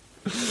early.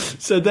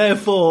 So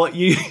therefore,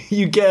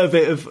 you get a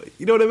bit of,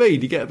 you know what I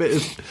mean? You get a bit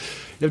of...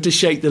 You have to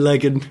shake the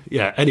leg and...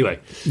 Yeah, anyway.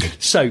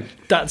 So,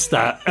 that's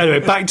that.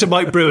 Anyway, back to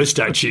Mike Brewer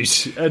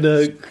statues.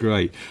 And,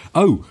 great.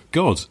 Oh,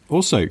 God.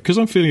 Also, because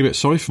I'm feeling a bit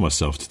sorry for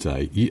myself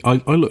today, I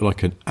look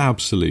like an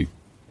absolute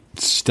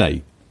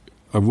state.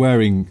 I'm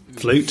wearing...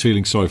 Flute?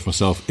 Feeling sorry for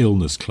myself,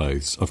 illness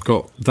clothes. I've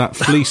got that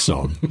fleece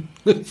on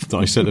that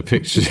I sent a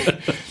picture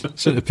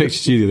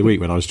to you the other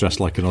week when I was dressed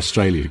like an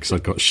Australian because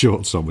I'd got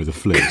shorts on with a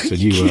fleece and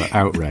you were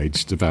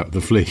outraged about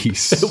the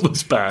fleece. It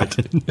was bad.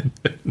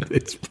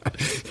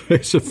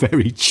 It's a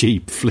very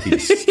cheap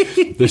fleece.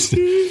 There's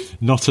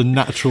not a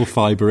natural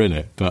fibre in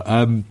it, but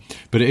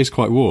it is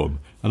quite warm.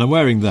 And I'm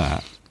wearing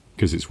that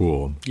because it's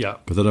warm. Yeah.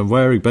 But then I'm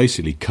wearing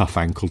basically cuff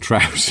ankle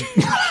trousers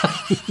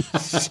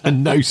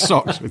and no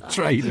socks with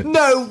trainers.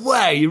 No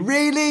way,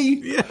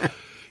 really? Yeah.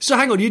 So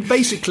hang on, you're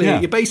basically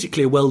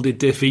a welded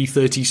diff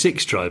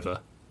E36 driver.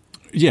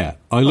 Yeah,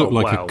 I look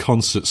like a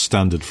concert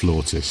standard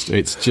flautist.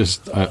 It's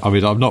just,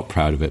 I'm not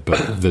proud of it,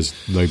 but there's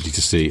nobody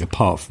to see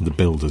apart from the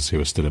builders who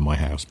are still in my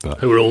house. But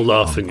who are all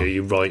laughing at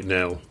you right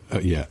now.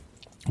 Yeah.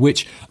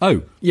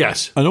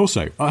 Yes. And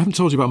also, I haven't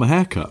told you about my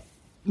haircut.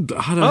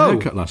 I had a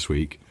haircut last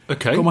week.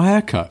 Okay. Got my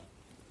haircut,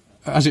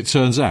 as it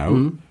turns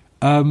out.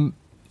 So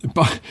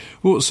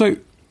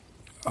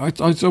I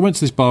went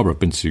to this barber I've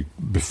been to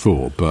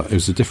before, but it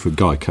was a different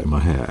guy cutting my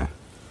hair.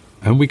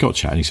 And we got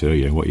chatting. He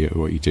said, what are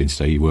you doing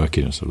today? Are you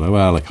working? I said,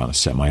 well, I kind of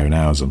set my own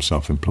hours. I'm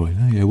self-employed.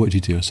 Oh, yeah, what do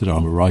you do? I said,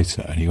 I'm a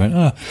writer. And he went,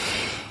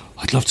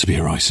 I'd love to be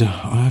a writer.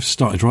 I've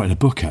started writing a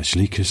book,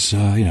 actually, because,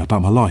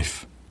 about my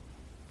life.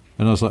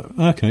 And I was like,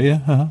 okay,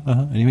 yeah.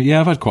 And he went, yeah,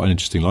 I've had quite an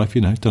interesting life,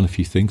 done a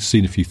few things,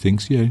 seen a few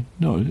things,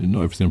 not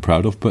everything I'm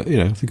proud of, but,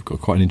 I think I've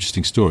got quite an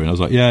interesting story. And I was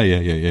like, yeah.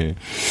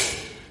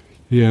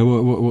 Yeah,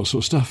 what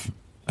sort of stuff?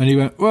 And he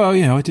went, well,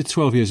 I did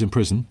 12 years in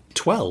prison.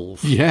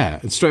 12? Yeah.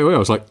 And straight away I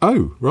was like,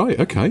 oh, right,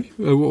 okay.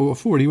 What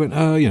for? And he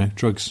went,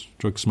 drugs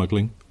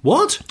smuggling.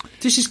 What?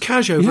 This is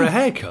cash over a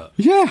haircut?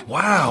 Yeah.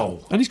 Wow.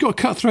 And he's got a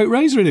cutthroat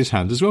razor in his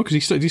hand as well,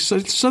 because he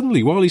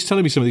suddenly, while he's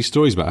telling me some of these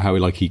stories about how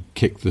he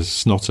kicked the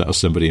snot out of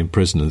somebody in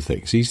prison and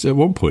things, at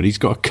one point he's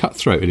got a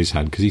cutthroat in his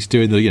hand because he's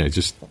doing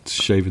just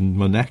shaving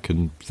my neck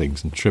and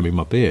things and trimming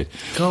my beard.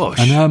 Gosh.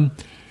 And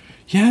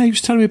he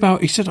was telling me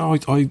about. He said, so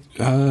I got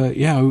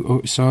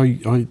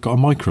a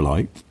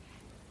microlight,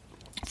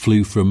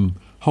 flew from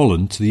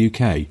Holland to the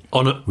UK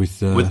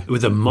with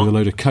a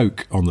load of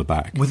coke on the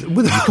back.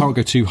 You can't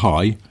go too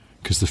high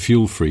because the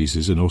fuel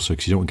freezes, and also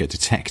because you don't want to get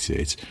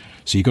detected.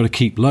 So you've got to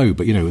keep low.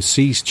 But the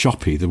sea's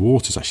choppy, the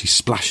water's actually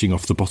splashing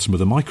off the bottom of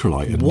the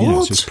microlight, and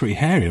so it's pretty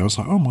hairy. And I was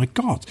like, oh my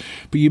God!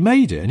 But you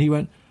made it, and he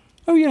went,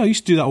 oh yeah, I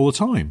used to do that all the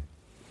time.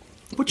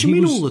 What do you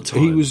mean all the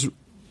time?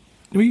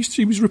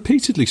 He was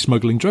repeatedly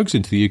smuggling drugs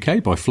into the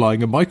UK by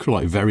flying a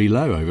microlight very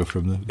low over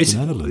from the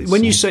Netherlands.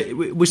 When you say,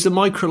 was the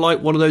microlight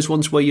one of those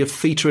ones where your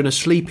feet are in a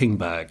sleeping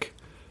bag?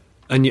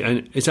 And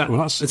is that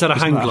a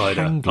hang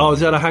glider? Oh, is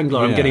that a hang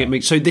glider? Yeah. I'm getting it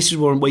mixed. So this is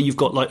one where you've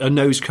got like a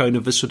nose cone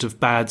of a sort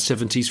of bad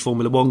 70s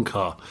Formula One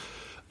car.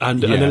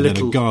 And a little...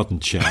 then a garden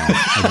chair,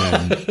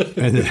 and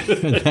then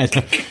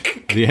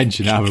the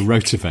engine out of a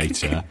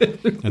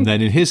rotavator, and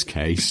then in his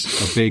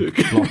case, a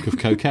big block of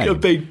cocaine. A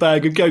big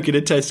bag of coke in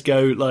a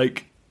Tesco,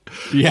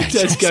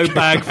 Tesco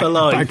bag for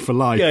life. Bag for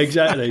life. Yeah,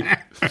 exactly.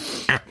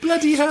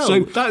 Bloody hell. So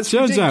that's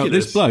turns ridiculous. out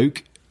this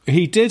bloke,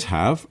 he did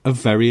have a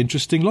very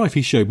interesting life.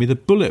 He showed me the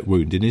bullet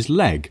wound in his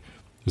leg.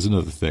 There's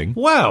another thing.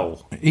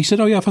 Wow. He said,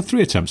 I've had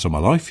 3 attempts on my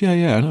life. Yeah.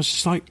 And I was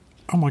just like,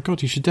 oh my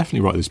God, you should definitely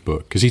write this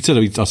book. Because he said,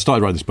 I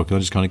started writing this book and I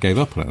just kind of gave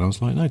up on it. And I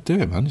was like, no, do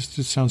it, man. This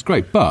just sounds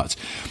great. But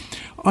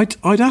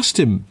I'd asked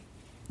him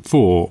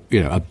for,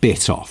 a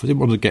bit off. I didn't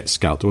want to get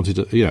scalped. I wanted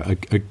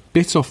a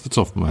bit off the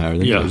top of my hair,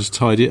 and then I just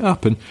tied it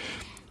up.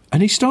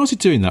 And he started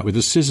doing that with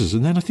the scissors.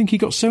 And then I think he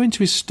got so into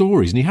his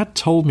stories, and he had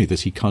told me that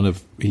he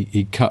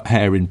cut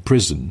hair in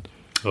prison.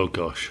 Oh,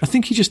 gosh. I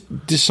think he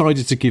just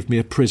decided to give me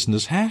a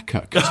prisoner's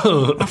haircut.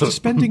 After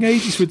spending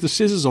ages with the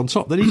scissors on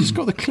top, then he just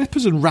got the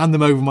clippers and ran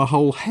them over my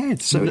whole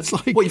head. So it's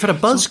like... What, you've had a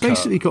buzz cut?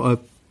 Basically got a...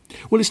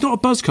 Well, it's not a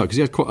buzz cut because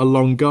he had quite a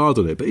long guard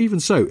on it. But even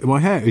so, my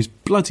hair is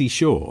bloody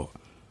short.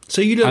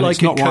 So you look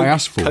like a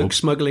coke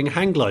smuggling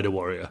hang glider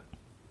warrior.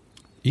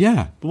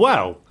 Yeah.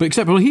 Wow. But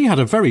he had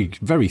a very,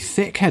 very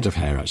thick head of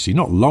hair, actually.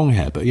 Not long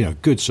hair, but,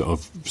 good sort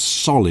of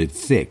solid,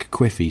 thick,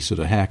 quiffy sort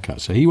of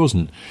haircut. So he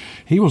wasn't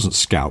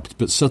scalped,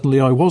 but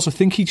suddenly I was. I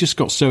think he just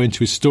got so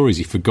into his stories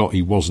he forgot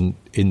he wasn't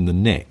in the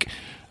nick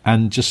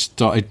and just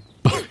started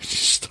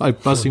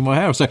buzzing my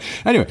hair. So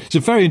anyway, it's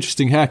a very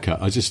interesting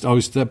haircut. I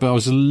was there, but I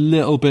was a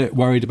little bit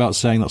worried about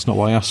saying that's not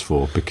what I asked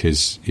for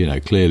because,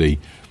 clearly,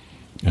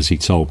 as he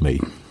told me,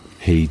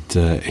 he'd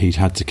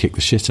had to kick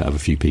the shit out of a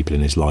few people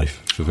in his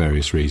life for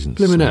various reasons.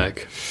 Blimey.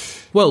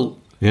 Well,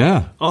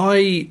 yeah,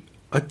 I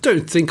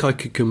don't think I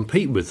could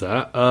compete with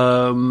that.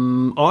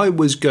 I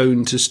was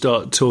going to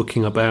start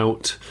talking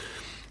about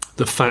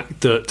the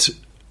fact that,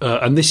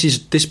 and this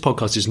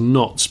podcast is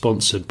not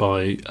sponsored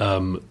by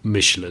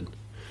Michelin.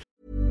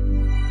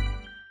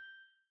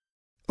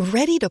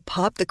 Ready to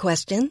pop the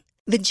question?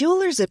 The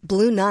jewelers at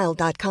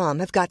BlueNile.com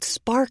have got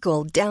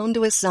sparkle down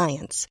to a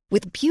science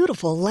with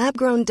beautiful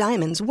lab-grown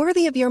diamonds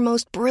worthy of your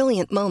most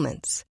brilliant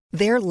moments.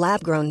 Their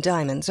lab-grown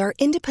diamonds are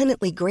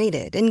independently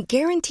graded and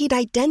guaranteed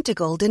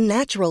identical to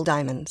natural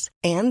diamonds,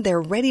 and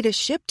they're ready to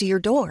ship to your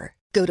door.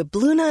 Go to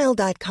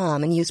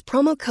BlueNile.com and use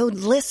promo code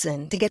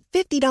LISTEN to get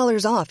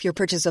 $50 off your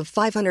purchase of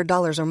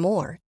 $500 or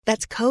more.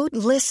 That's code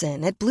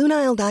LISTEN at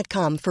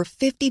BlueNile.com for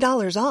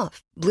 $50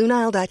 off.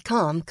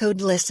 BlueNile.com,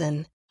 code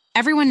LISTEN.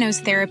 Everyone knows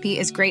therapy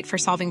is great for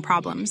solving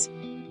problems,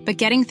 but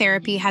getting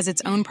therapy has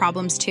its own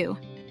problems too,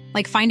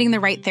 like finding the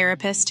right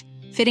therapist,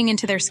 fitting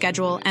into their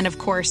schedule, and of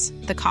course,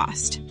 the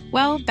cost.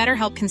 Well,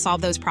 BetterHelp can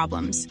solve those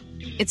problems.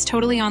 It's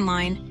totally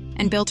online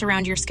and built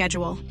around your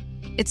schedule.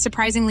 It's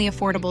surprisingly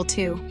affordable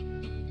too.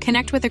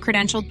 Connect with a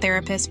credentialed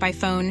therapist by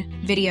phone,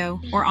 video,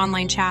 or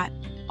online chat,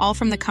 all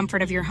from the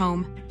comfort of your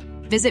home.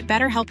 Visit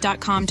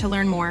BetterHelp.com to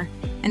learn more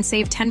and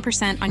save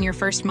 10% on your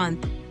first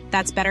month.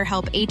 That's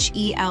BetterHelp,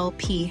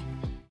 H-E-L-P.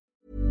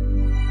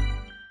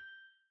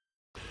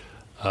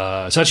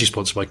 It's actually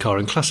sponsored by Car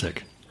and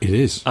Classic. It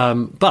is.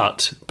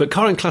 But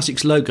Car and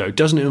Classic's logo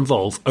doesn't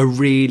involve a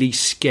really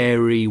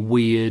scary,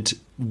 weird,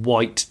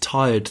 white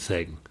tired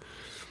thing.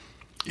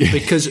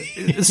 Because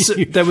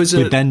there was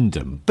a...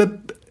 Bibendum.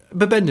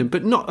 Bibendum,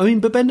 but not... I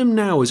mean, Bibendum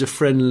now is a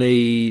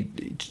friendly,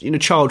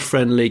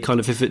 child-friendly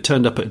kind of... If it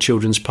turned up at a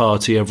children's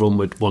party, everyone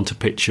would want a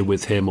picture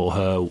with him or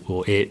her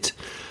or it.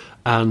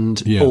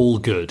 And all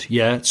good,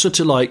 yeah? Sort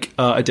of like,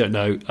 I don't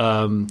know,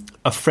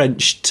 a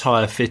French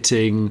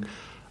tyre-fitting...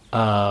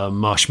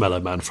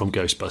 Marshmallow Man from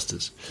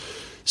Ghostbusters.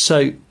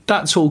 So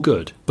that's all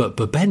good. But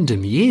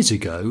Bibendum years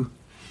ago,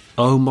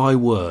 oh my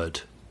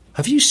word.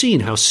 Have you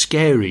seen how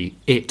scary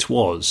it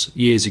was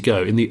years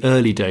ago in the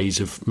early days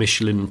of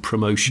Michelin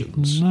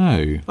promotions?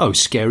 No. Oh,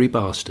 scary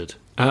bastard.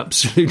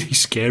 Absolutely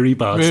scary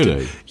bastard.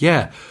 Really?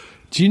 Yeah.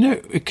 Do you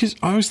know, because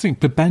I always think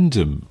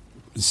Bibendum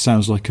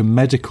sounds like a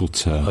medical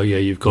term. Oh, yeah,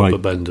 you've got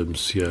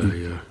bibendums,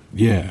 yeah.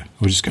 Yeah,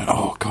 we're just going,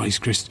 oh, God,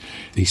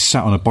 he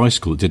sat on a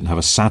bicycle that didn't have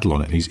a saddle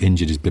on it, and he's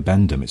injured his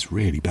bibendum. It's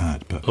really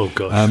bad. But oh,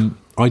 gosh.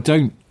 I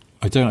don't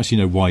actually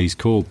know why he's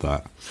called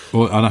that.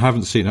 And I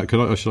haven't seen that.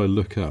 Should I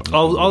look up?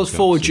 I'll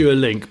forward you a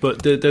link,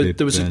 but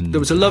there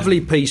was a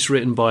lovely piece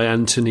written by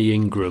Anthony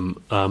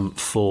Ingram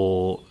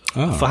for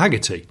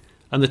Haggerty.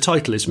 And the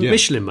title is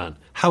Michelin Man,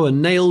 How a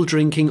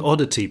Nail-Drinking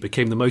Oddity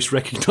Became the Most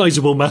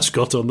Recognisable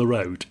Mascot on the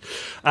Road.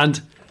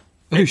 And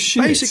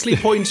basically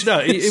pointed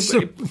out... He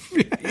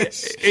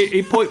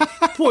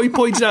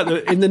points out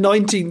that in the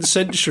 19th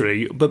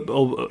century,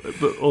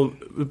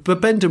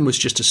 bibendum was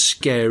just a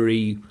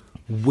scary,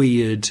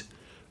 weird,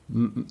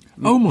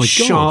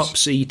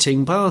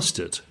 sharps-eating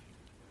bastard.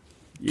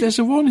 There's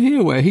a one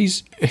here where he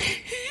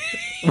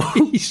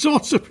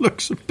sort of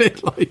looks a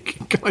bit like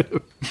kind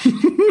of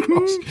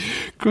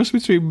cross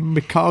between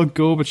Mikhail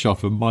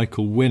Gorbachev and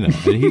Michael Winner,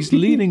 and he's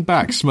leaning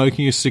back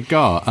smoking a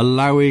cigar,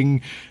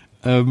 allowing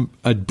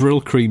a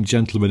Brill Cream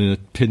gentleman in a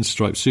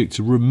pinstripe suit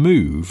to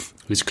remove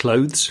his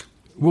clothes.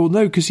 Well,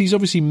 no, because he's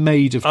obviously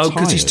made of tires. Oh,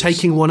 because he's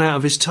taking one out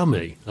of his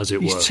tummy, as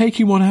it were. He's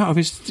taking one out of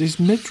his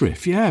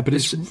midriff, yeah, but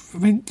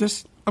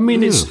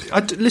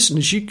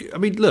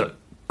look,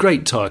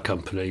 great tyre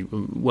company,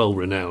 well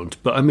renowned,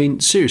 but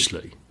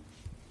seriously.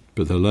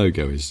 But the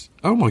logo is...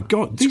 Oh, my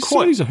God,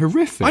 these are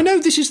horrific. I know,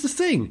 this is the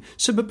thing.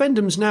 So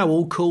bibendum's now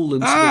all cool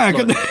and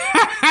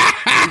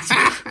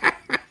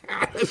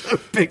There's a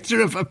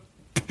picture of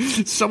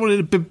someone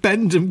in a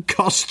bibendum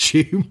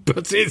costume,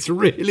 but it's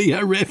really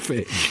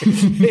horrific.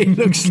 It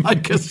looks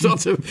like a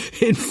sort of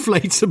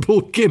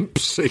inflatable gimp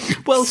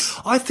suit. Well,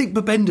 I think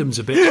bibendum's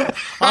a bit...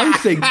 I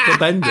think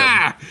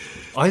bibendum...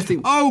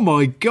 Oh,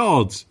 my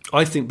God.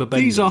 I think bibendum...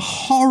 These are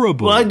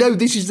horrible. Well, I know,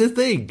 this is the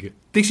thing.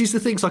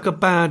 It's like a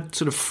bad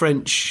sort of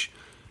French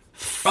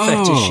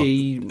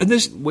fetishy and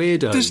there's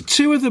weirdo. There's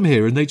two of them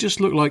here, and they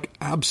just look like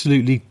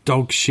absolutely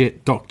dog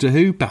shit Doctor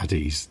Who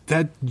baddies.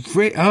 They're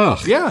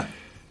yeah.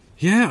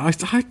 Yeah, I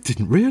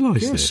didn't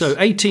realise this. So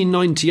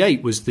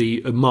 1898 was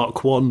the Mark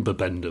I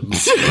bibendum.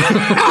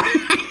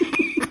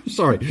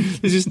 Sorry,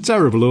 this is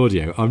terrible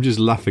audio. I'm just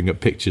laughing at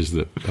pictures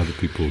that other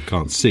people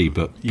can't see,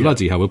 but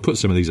bloody hell, we'll put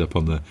some of these up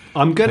on the...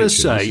 I'm going to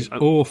say...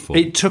 awful.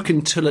 It took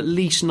until at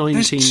least 19...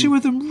 There's two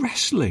of them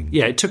wrestling.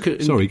 Yeah, it took...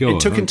 Sorry, go on. It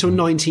took until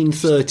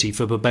 1930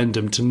 for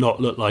bibendum to not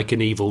look like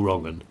an evil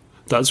wrong-un.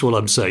 That's what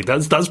I'm saying.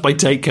 That's my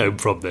take-home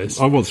from this.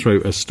 I want to throw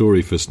a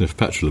story for Sniff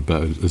Petrol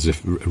about as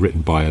if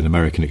written by an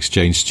American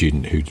exchange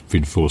student who'd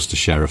been forced to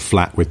share a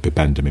flat with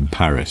bibendum in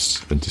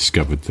Paris and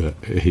discovered that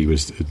he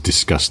was a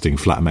disgusting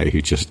flatmate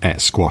who just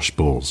ate squash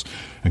balls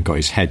and got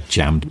his head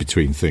jammed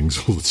between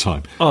things all the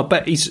time. Oh,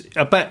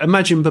 I bet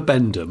imagine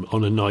bibendum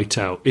on a night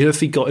out. If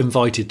he got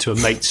invited to a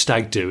mate's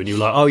stag do and you're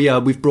like, oh yeah,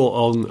 we've brought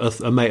on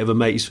a mate of a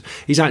mate.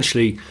 He's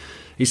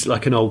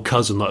like an old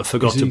cousin that I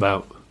forgot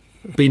about.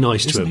 Be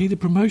nice to him. Isn't he the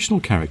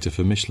promotional character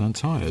for Michelin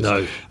tyres?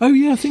 No. Oh,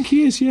 yeah, I think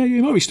he is. Yeah,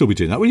 he might still be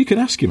doing that. Well, you can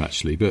ask him,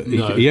 actually, but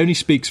he only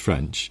speaks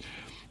French,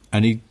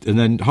 and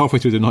then halfway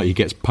through the night he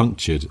gets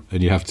punctured,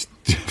 and you have to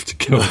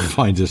go and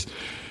find a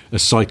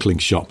cycling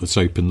shop that's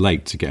open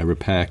late to get a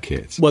repair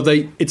kit. Well,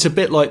 it's a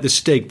bit like the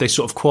Stig. They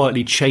sort of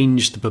quietly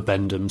changed the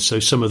bibendum, so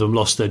some of them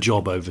lost their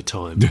job over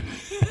time.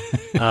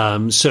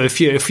 So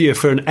if you're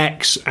for an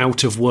ex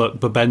out of work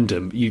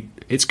bibendum,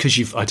 it's because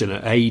you've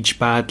aged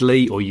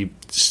badly or you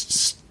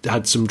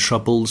had some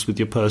troubles with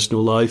your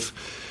personal life.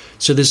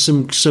 So there's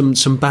some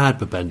bad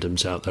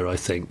bibendums out there, I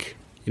think,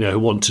 who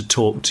want to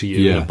talk to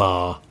you in a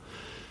bar.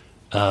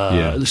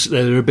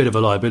 They're a bit of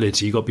a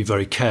liability. You've got to be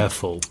very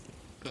careful.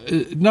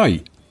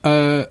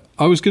 I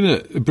was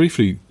going to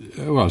briefly...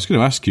 Well, I was going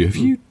to ask you, have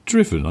you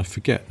driven, I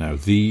forget now,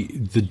 the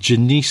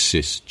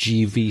Genesis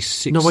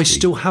GV60? No, I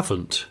still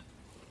haven't.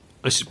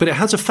 But it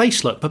has a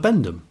face like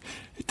bibendum.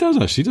 It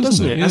does, actually,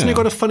 doesn't it? Yeah. Hasn't it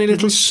got a funny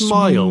little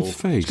smile?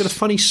 Face. It's got a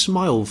funny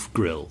smile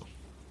grill.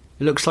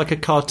 It looks like a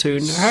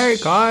cartoon. Hey,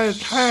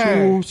 guys,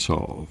 hey.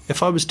 Sort of.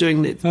 If I was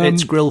doing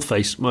its grill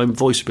face, my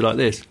voice would be like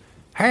this.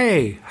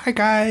 Hey, hi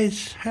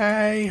guys,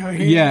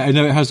 hey. Yeah, I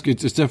know it has.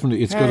 It's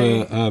definitely. It's got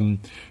a.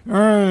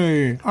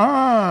 Hey,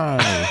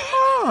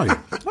 hi,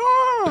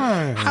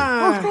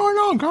 what's going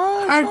on,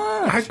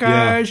 guys? Hi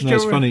guys. Yeah, no,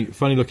 it's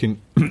funny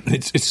looking.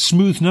 It's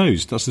smooth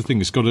nosed. That's the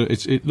thing. It's got a.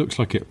 It looks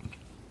like it.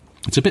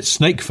 It's a bit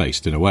snake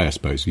faced in a way, I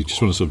suppose. You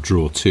just want to sort of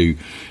draw two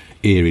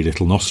eerie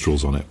little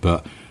nostrils on it,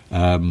 but.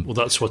 Well,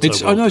 that's what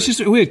I know. It's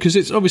just weird because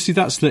it's obviously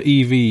that's the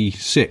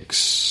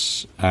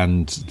EV6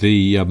 and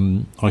the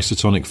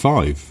Isotonic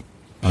 5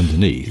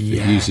 underneath.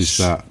 Yes. It uses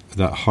that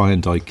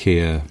high-end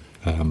IKEA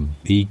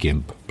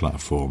e-GIMP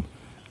platform,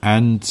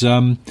 and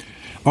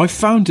I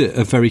found it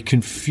a very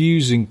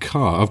confusing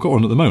car. I've got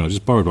one at the moment. I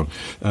just borrowed one,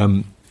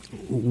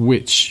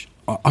 which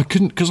I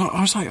couldn't because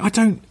I was like, I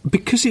don't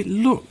because it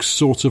looks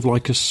sort of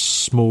like a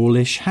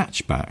smallish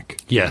hatchback.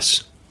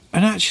 Yes,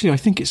 and actually, I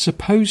think it's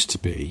supposed to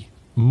be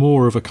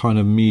more of a kind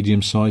of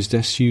medium-sized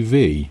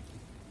SUV,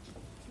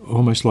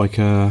 almost like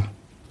a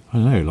I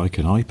don't know, like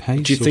an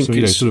I-Pace? Do you think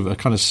it's sort of a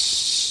kind of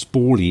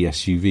sporty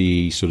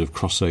SUV, sort of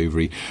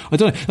crossover-y? I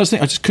don't know. That's the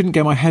thing. I just couldn't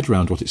get my head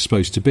around what it's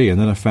supposed to be, and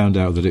then I found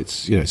out that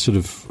it's it's sort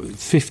of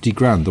 50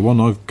 grand. The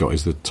one I've got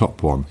is the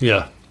top one.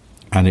 Yeah.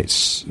 And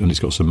it's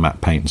got some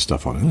matte paint and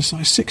stuff on it. And it's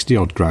like a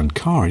 60-odd grand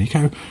car, and you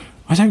go,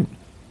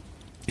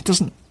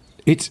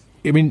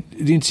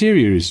 the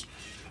interior is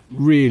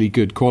really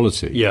good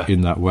quality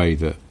in that way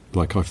that,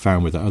 like I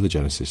found with that other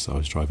Genesis that I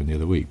was driving the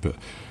other week. But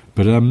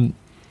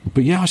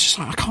yeah, I was just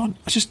like, I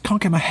just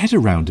can't get my head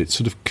around it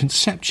sort of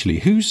conceptually.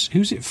 Who's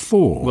it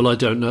for? Well, I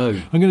don't know.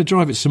 I'm going to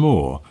drive it some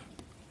more.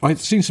 I've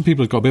seen some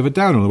people have got a bit of a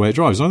down on the way it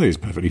drives. I think it's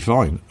perfectly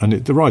fine, and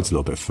the ride's a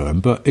little bit firm,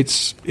 but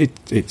it's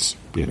it's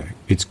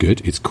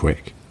good. It's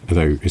quick,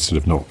 although it's sort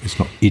of not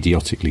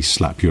idiotically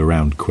slap you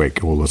around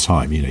quick all the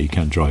time. You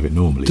can't drive it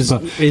normally.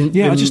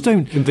 I just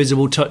don't.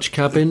 Invisible touch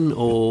cabin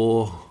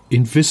or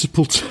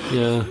invisible.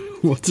 Yeah.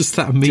 What does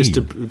that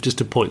mean?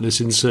 Just a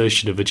pointless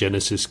insertion of a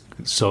Genesis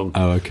song.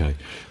 Oh, okay.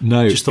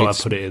 No, just thought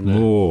I'd put it in there.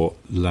 More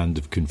Land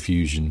of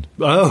Confusion.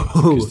 Oh,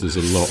 because there's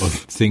a lot of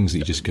things that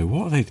you just go,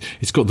 what are they?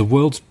 It's got the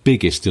world's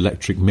biggest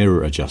electric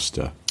mirror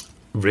adjuster.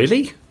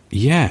 Really?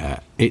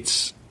 Yeah,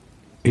 it's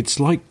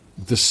like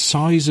the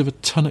size of a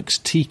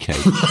Tunnocks tea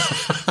cake.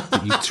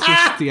 That you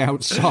twist the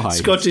outside.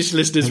 Scottish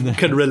listeners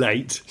can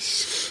relate.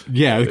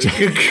 Yeah,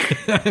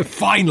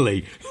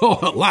 finally,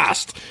 at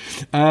last.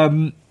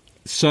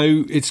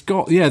 So it's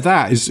got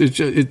that is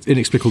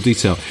inexplicable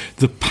detail.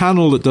 The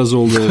panel that does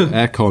all the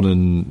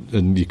aircon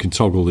and you can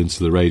toggle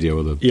into the radio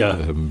or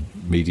the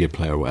media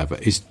player or whatever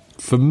is,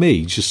 for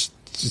me, just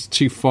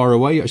too far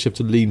away. You actually have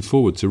to lean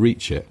forward to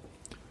reach it.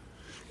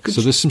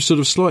 So there's some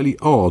sort of slightly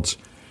odd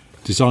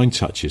design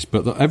touches,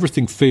 but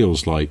everything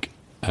feels like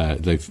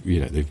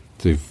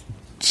they've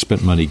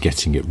spent money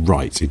getting it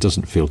right. It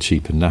doesn't feel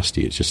cheap and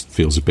nasty. It just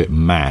feels a bit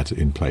mad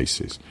in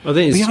places. I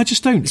think I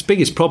just don't. Its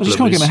biggest problem. I just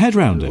can't get my head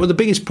around it. Well, the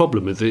biggest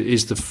problem is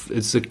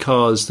the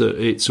cars that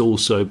it's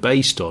also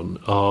based on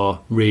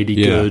are really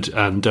good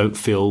and don't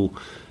feel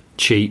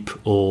cheap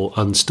or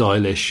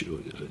unstylish,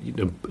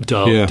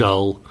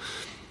 dull,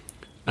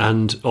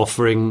 and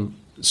offering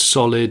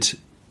solid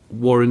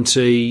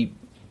warranty,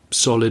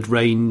 solid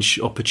range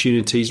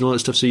opportunities, and all that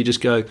stuff. So you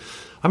just go.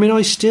 I mean,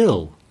 I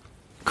still.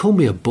 Call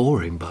me a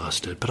boring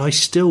bastard, but I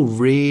still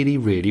really,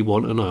 really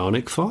want an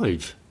Ioniq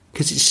 5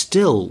 because it's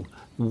still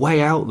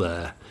way out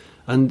there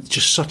and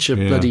just such a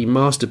bloody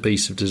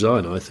masterpiece of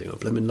design. I think I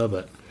blooming love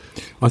it.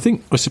 I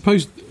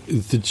suppose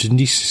the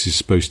Genesis is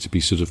supposed to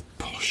be sort of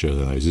posher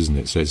than those, isn't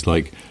it? So it's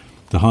like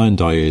the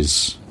Hyundai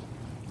is,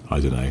 I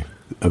don't know,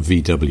 a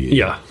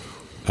VW,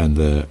 and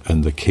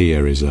the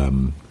Kia is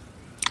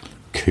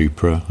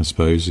Cupra, I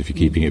suppose, if you're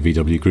keeping it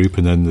VW Group,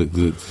 and then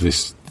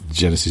this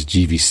Genesis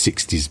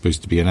GV60 is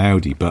supposed to be an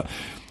Audi, but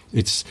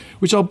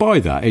which I'll buy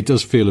that. It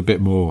does feel a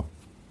bit more.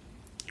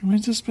 I mean,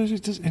 it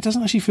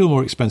doesn't actually feel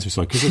more expensive,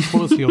 because the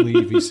quality on the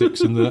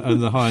EV6 and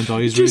the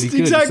Hyundai is really good.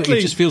 Exactly.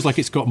 It just feels like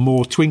it's got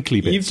more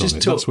twinkly bits on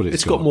it. That's what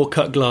it's got more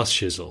cut glass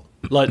chisel,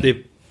 like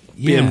the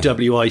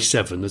BMW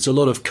i7. There's a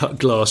lot of cut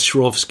glass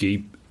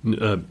Swarovski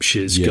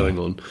shiz going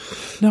on.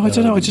 No, I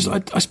don't know.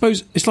 I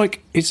suppose it's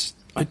like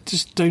I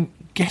just don't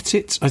get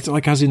it.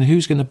 Like, as in,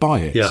 who's going to buy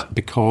it? Yeah.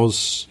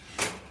 Because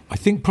I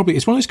think probably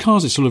it's one of those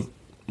cars that sort of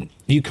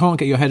you can't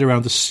get your head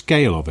around the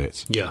scale of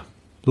it. Yeah.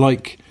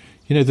 Like,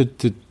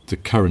 the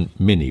current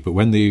Mini, but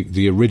when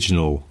the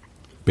original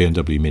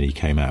BMW Mini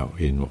came out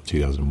in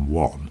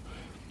 2001,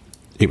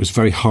 it was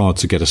very hard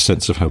to get a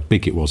sense of how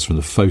big it was from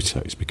the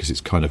photos because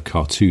it's kind of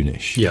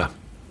cartoonish. Yeah.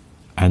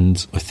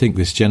 And I think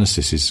this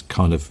Genesis is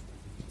kind of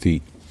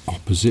the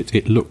opposite.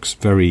 It looks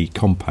very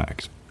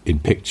compact in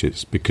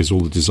pictures because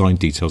all the design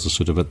details are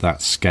sort of at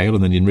that scale,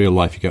 and then in real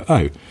life you go,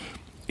 oh,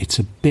 it's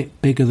a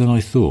bit bigger than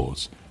I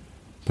thought,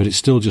 but it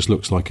still just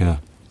looks like a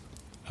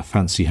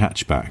fancy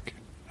hatchback.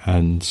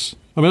 And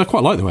I mean, I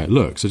quite like the way it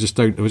looks. I just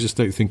don't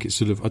think it's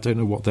sort of. I don't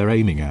know what they're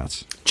aiming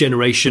at.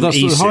 Generation that's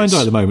E6. The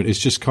Hyundai at the moment is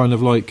just kind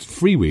of like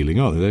freewheeling,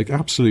 aren't they? They're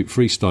absolute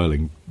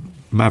freestyling,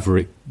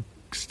 maverick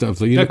stuff.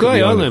 You look at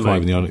the Ioniq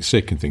 5 and the Ioniq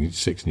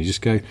 6, and you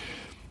just go,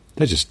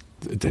 they're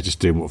just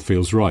doing what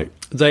feels right.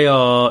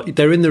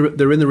 They're in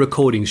the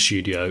recording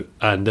studio,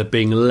 and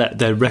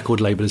their record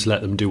label has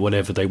let them do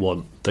whatever they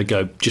want. They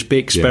go, just be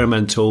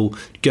experimental,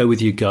 go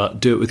with your gut,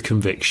 do it with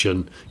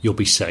conviction, you'll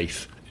be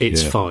safe.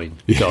 It's fine,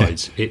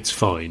 guys. It's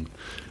fine.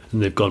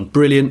 And they've gone,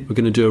 brilliant. We're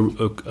going to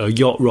do a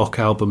yacht rock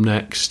album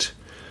next.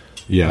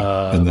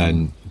 Yeah, and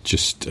then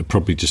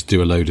probably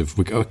do a load of.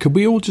 Could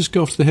we all just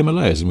go off to the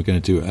Himalayas and we're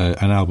going to do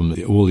an album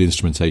that all the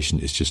instrumentation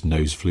is just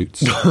nose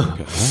flutes?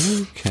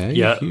 Okay.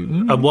 Yeah.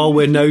 And while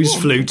we're nose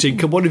fluting,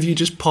 can one of you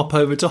just pop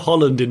over to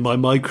Holland in my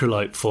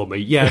microlight for me?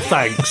 Yeah,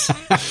 thanks.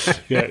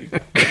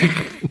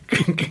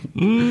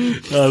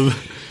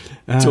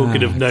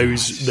 Talking of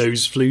nose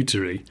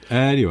flutery.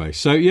 Anyway,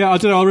 so I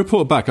don't know. I'll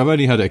report back. I've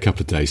only had it a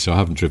couple of days, so I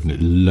haven't driven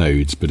it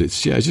loads. But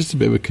it's just a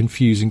bit of a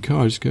confusing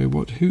car. I just go,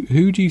 what?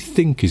 Who do you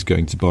think is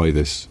going to buy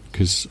this?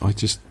 Because I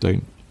just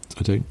don't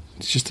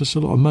It's just a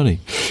lot of money.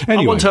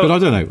 Anyway, but I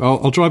don't know.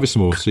 I'll drive it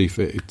some more, see if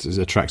it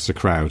attracts the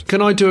crowd.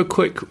 Can I do a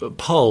quick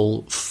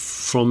poll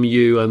from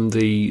you and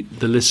the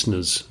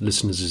listeners?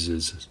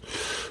 The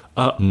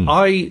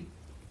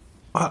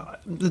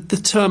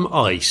term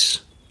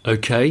ice,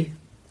 okay?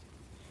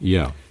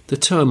 Yeah. The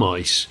term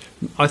ice.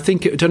 I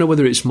don't know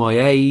whether it's my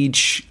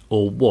age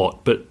or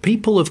what, but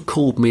people have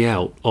called me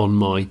out on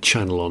my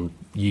channel on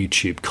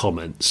YouTube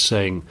comments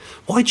saying,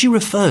 "Why do you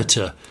refer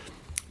to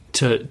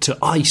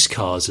ice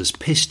cars as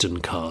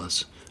piston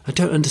cars? I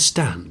don't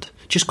understand.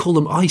 Just call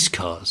them ice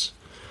cars."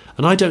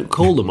 And I don't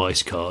call them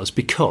ice cars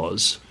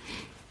because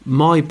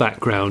my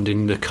background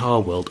in the car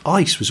world,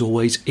 ice was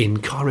always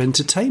in-car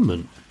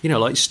entertainment.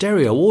 Like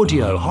stereo,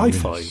 audio,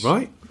 hi-fi, yes.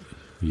 right?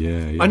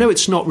 Yeah. I know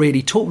it's not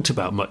really talked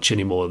about much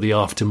anymore, the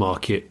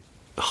aftermarket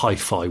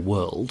hi-fi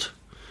world.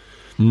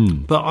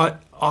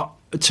 But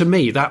to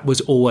me, that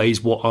was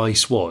always what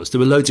ICE was. There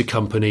were loads of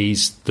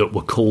companies that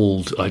were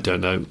called, I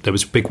don't know, there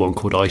was a big one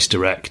called ICE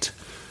Direct.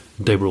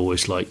 They were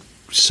always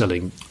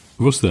selling...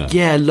 Was there?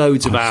 Yeah,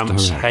 loads of ICE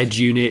amps, Direct. head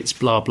units,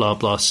 blah, blah,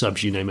 blah,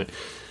 subs, you name it.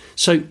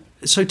 So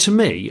to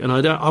me, and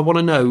I want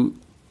to know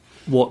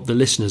what the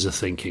listeners are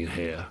thinking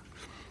here,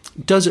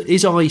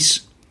 is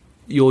ICE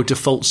your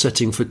default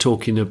setting for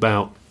talking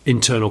about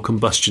internal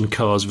combustion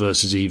cars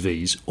versus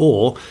EVs,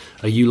 or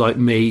are you like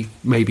me,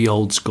 maybe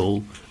old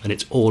school, and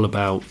it's all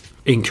about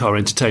in-car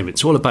entertainment?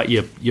 It's all about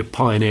your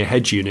Pioneer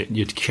head unit,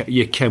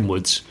 your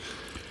Kenwoods,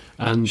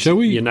 and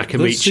your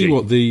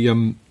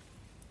Nakamichi.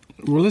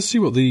 Let's see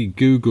what the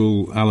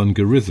Google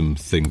algorithm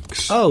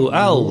thinks. Oh,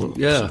 Al,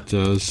 yeah. What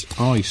does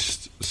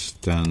ICE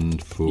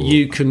stand for?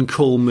 You can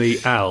call me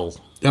Al.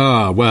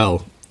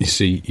 Well, you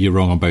see, you're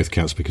wrong on both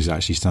counts because it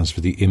actually stands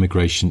for the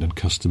Immigration and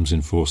Customs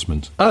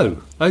Enforcement.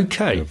 Oh,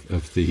 okay.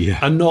 Of the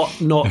and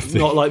not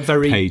like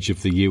very page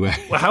of the US.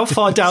 Well, how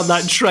far down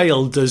that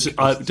trail does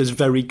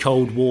very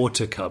cold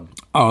water come?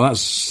 Oh,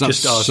 that's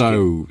Just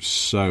so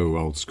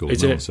old school.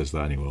 No one says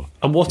that anymore.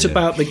 And what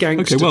about the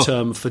gangster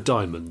term for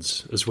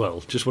diamonds as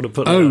well? Just want to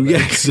put that out there.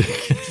 Yes.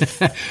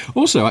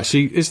 Also,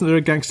 actually, isn't there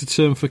a gangster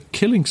term for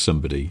killing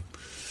somebody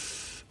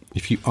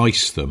if you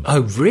ice them?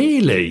 Oh,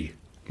 really?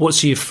 What?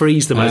 So you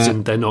freeze them as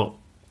in they're not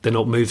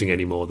moving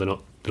anymore. They're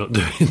not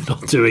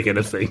doing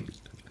anything.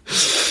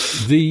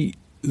 The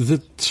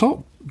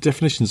top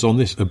definitions on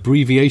this,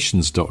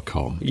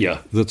 abbreviations.com. Yeah.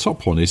 The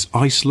top one is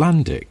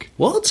Icelandic.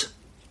 What?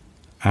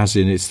 As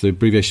in, it's the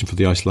abbreviation for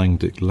the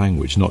Icelandic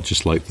language, not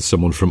just like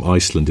someone from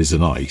Iceland is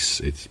an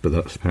ice. But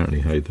that's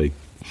apparently how they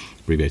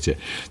abbreviate it.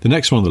 The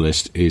next one on the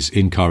list is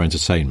in-car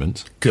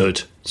entertainment.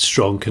 Good.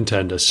 Strong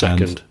contender.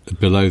 Second. And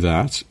below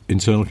that,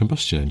 internal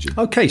combustion engine.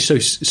 Okay, so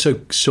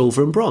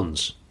silver and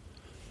bronze.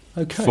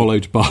 Okay.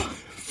 Followed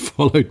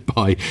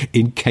by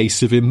in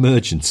case of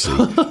emergency,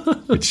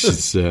 which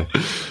is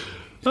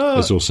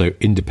there's also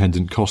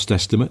independent cost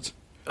estimate.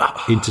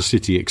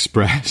 Intercity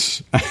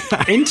Express.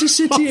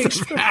 Intercity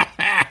Express.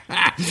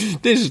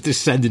 This has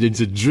descended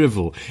into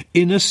drivel.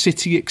 Inner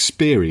city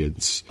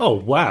experience. Oh,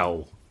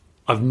 wow.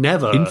 I've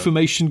never...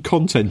 Information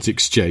content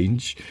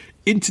exchange.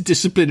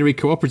 Interdisciplinary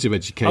cooperative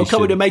education. Oh,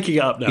 come on, you're making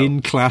it up now.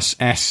 In-class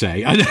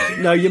essay.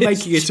 No, you're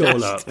making it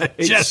all up.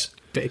 It's just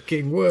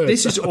picking words.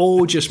 This is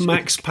all just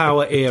Max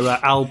Power era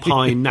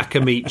Alpine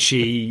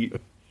Nakamichi...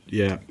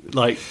 Yeah.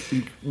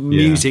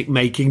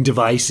 Music-making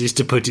devices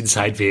to put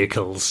inside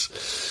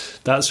vehicles.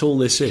 That's all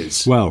this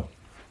is. Well,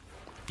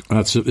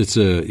 that's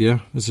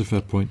a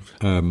fair point.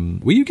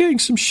 Were you getting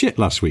some shit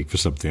last week for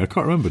something? I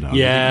can't remember now.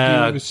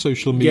 Yeah.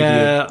 Social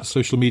media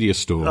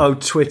store. Oh,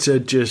 Twitter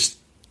just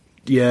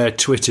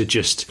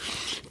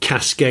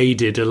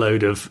cascaded a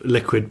load of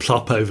liquid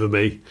plop over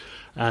me.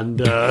 And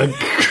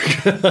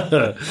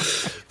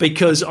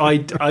because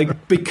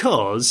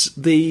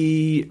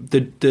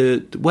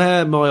the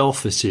where my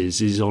office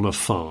is on a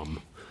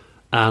farm,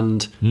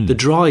 and the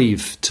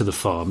drive to the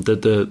farm,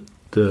 the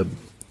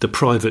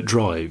private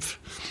drive,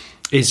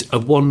 is a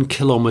 1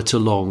 kilometre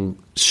long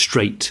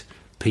straight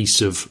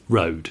piece of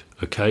road,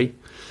 okay,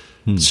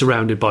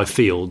 surrounded by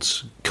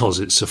fields because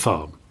it's a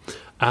farm.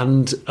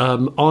 And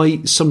I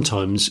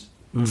sometimes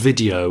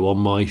video on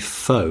my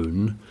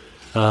phone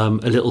a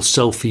little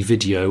selfie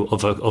video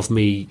of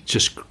me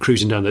just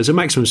cruising down there. There's a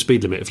maximum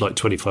speed limit of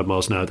 25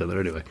 miles an hour down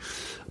there anyway.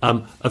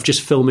 Of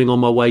just filming on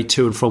my way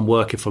to and from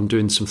work if I'm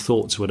doing some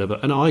thoughts or whatever.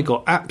 And I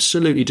got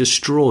absolutely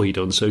destroyed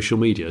on social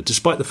media,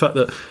 despite the fact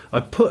that I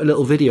put a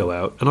little video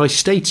out and I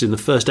stated in the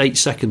first 8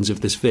 seconds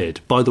of this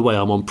vid, by the way,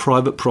 I'm on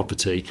private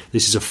property.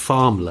 This is a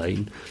farm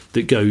lane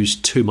that goes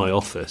to my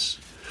office.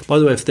 By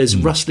the way, if there's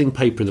rustling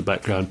paper in the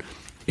background,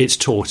 it's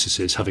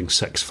tortoises having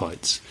sex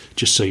fights,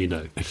 just so you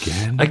know.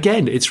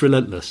 Again, it's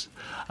relentless.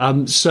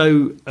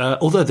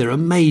 Although they're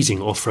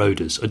amazing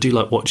off-roaders, I do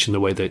like watching the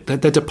way their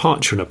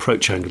departure and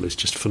approach angle is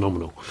just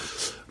phenomenal.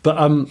 But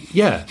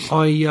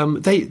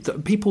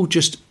people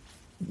just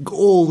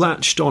all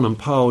latched on and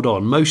piled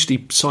on,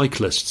 mostly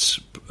cyclists,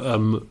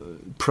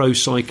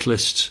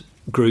 pro-cyclist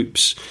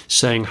groups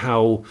saying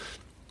how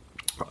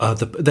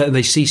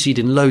they CC'd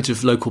in loads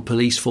of local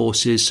police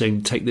forces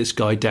saying, take this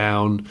guy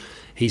down.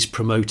 he's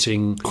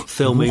promoting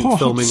filming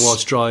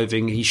whilst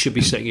driving. He should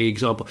be setting an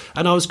example.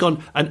 And I was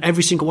gone, and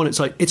every single one, it's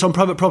like, it's on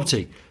private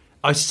property.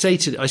 I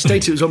stated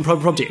it was on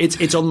private property.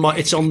 It's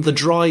on the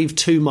drive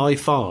to my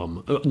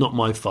farm, not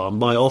my farm,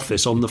 my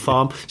office on the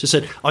farm. So I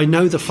said, I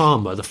know the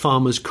farmer. The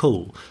farmer's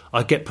cool.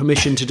 I get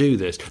permission to do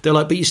this. They're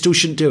like, but you still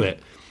shouldn't do it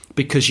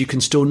because you can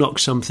still knock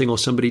something or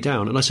somebody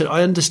down. And I said,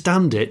 I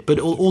understand it, but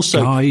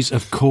also, guys,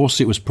 of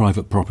course it was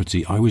private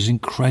property. I was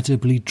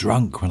incredibly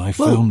drunk when I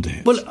filmed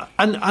it. Well,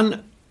 and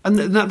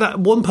that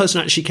one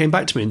person actually came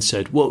back to me and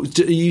said, well,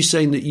 are you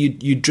saying that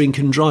you drink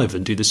and drive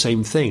and do the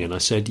same thing? And I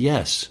said,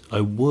 yes,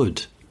 I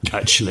would.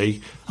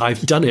 Actually,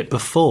 I've done it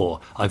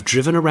before. I've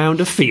driven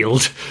around a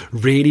field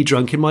really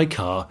drunk in my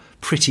car,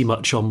 pretty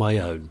much on my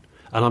own.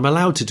 And I'm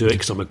allowed to do it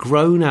because I'm a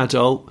grown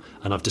adult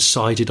and I've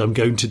decided I'm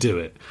going to do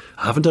it.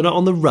 I haven't done it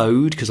on the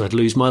road because I'd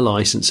lose my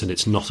licence and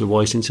it's not a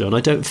wise thing to do. And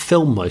I don't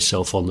film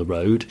myself on the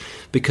road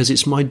because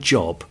it's my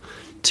job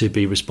to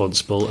be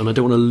responsible and I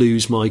don't want to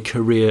lose my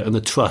career and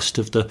the trust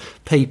of the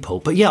people.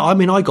 But yeah, I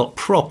mean, I got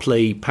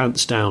properly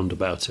pants down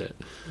about it.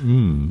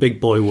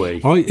 Big boy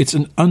way. It's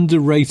an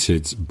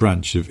underrated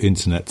branch of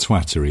internet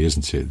twattery,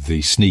 isn't it?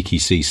 The sneaky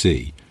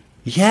CC.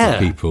 Yeah.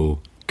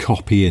 People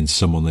copy in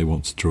someone they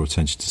want to draw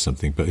attention to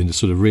something, but in a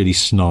sort of really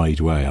snide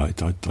way. I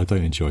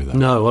don't enjoy that.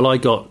 No, well,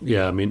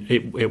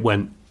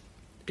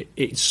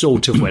 it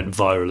sort of went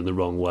viral in the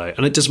wrong way.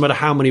 And it doesn't matter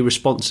how many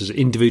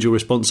individual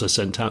responses I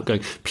sent out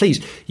going, please,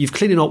 you've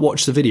clearly not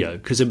watched the video,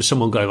 because there was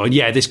someone going on,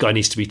 yeah, this guy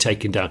needs to be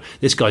taken down.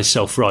 This guy's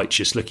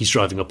self-righteous. Look, he's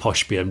driving a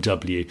posh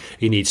BMW.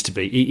 He needs to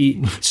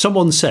be.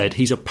 Someone said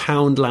he's a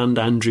Poundland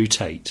Andrew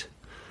Tate.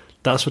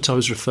 That's what I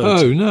was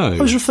referred to. Oh, no.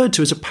 I was referred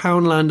to as a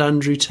Poundland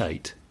Andrew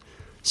Tate.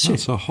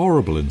 That's a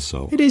horrible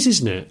insult. It is,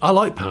 isn't it? I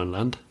like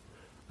Poundland.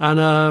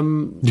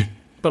 And,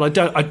 but I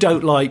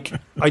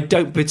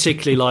don't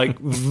particularly like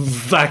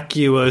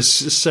vacuous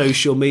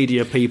social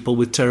media people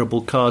with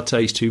terrible car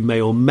taste who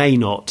may or may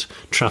not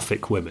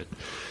traffic women.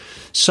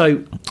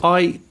 So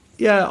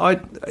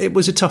it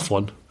was a tough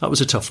one. That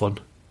was a tough one.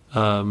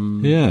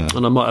 And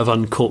I might have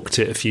uncorked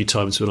it a few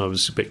times when I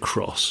was a bit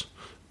cross.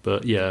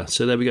 But yeah,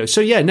 so there we go.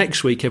 So yeah,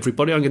 next week,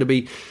 everybody, I'm going to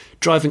be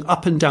driving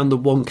up and down the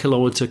 1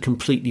 kilometre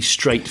completely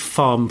straight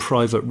farm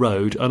private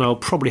road, and I'll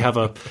probably have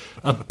a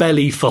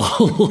belly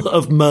full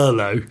of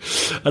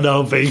Merlot, and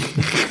I'll be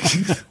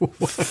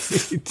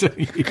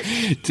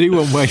do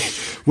one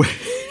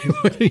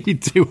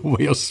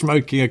where you're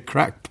smoking a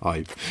crack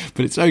pipe,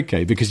 but it's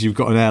okay because you've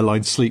got an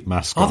airline sleep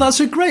mask on. Oh, that's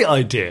a great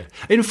idea.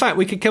 In fact,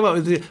 we could come up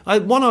with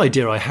one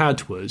idea I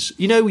had was,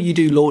 you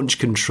do launch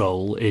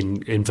control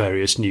in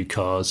various new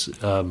cars.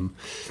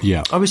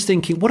 Yeah, I was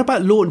thinking, what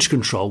about launch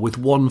control with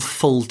one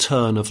full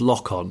turn of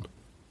lock-on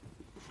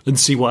and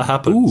see what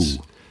happens?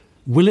 Ooh.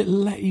 Will it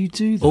let you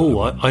do that? Oh,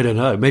 I don't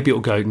know. Maybe it'll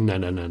go, no.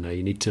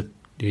 You need to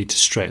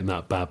straighten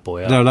that bad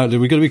boy out. No,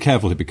 we've got to be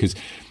careful here, because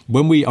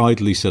when we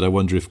idly said, I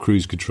wonder if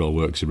cruise control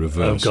works in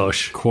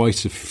reverse,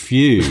 quite a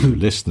few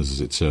listeners,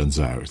 as it turns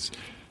out,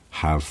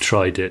 have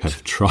tried it.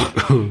 Have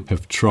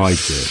tried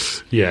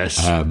this.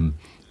 Yes.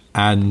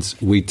 And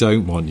we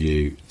don't want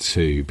you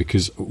to,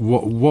 because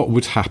what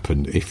would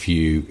happen if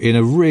you, in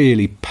a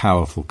really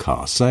powerful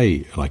car,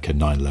 say like a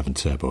 911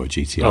 Turbo or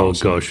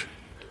GTR,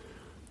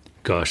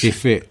 gosh,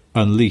 if it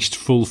unleashed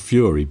full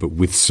fury but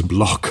with some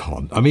lock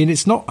on, I mean,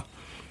 it's not.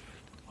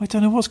 I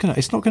don't know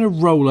it's not going to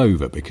roll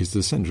over because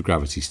the centre of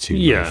gravity is too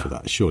low for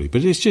that, surely.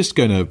 But it's just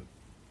going to.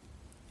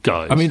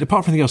 Guys, I mean,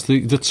 apart from anything else,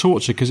 the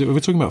torture, because if we're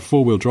talking about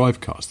four-wheel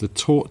drive cars, the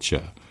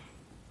torture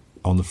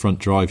on the front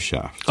drive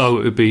shaft. Oh,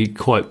 it would be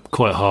quite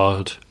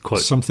hard.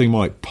 Something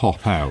might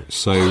pop out,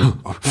 so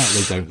I bet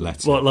they don't let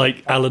it. What,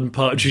 like Alan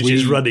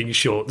Partridge's running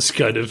shorts,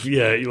 kind of?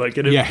 Yeah, you might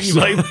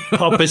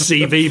pop a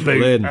CV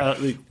boot out.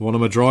 One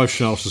of my drive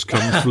shafts has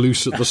come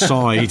loose at the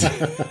side.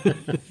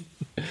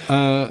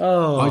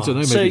 I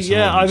don't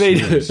know.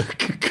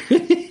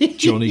 Maybe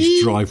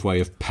Johnny's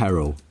driveway of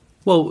peril.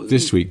 Well,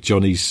 this week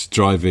Johnny's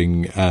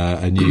driving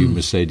a new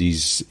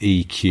Mercedes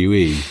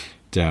EQE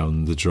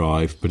down the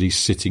drive, but he's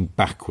sitting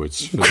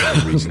backwards for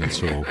no reason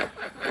at all.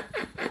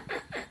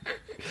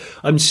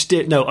 I'm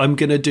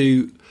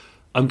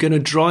going to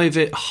drive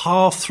it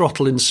half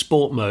throttle in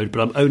sport mode, but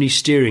I'm only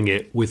steering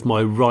it with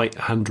my right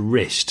hand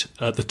wrist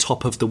at the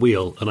top of the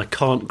wheel, and I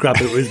can't grab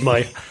it with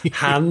my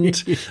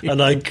hand,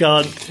 and I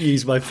can't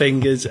use my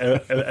fingers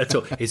at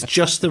all. It's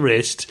just the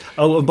wrist.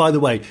 Oh, and by the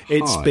way,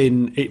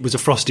 it was a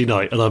frosty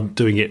night, and I'm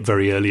doing it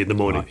very early in the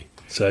morning. Hi.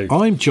 So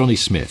I'm Johnny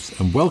Smith,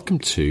 and welcome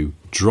to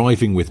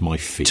Driving with My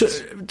Feet.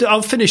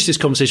 I'll finish this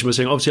conversation by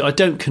saying, obviously, I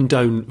don't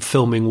condone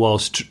filming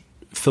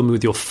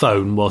with your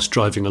phone whilst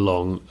driving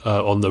along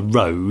on the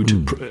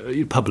road,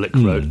 public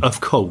road, of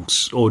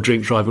course, or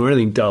drink driving or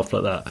anything daft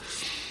like that.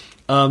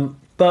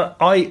 But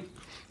I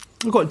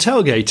got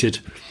tailgated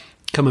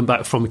coming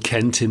back from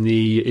Kent in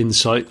the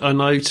Insight,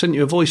 and I sent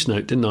you a voice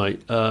note, didn't I,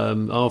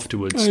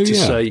 afterwards to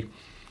say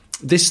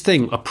this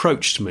thing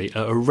approached me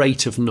at a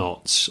rate of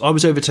knots. I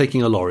was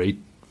overtaking a lorry,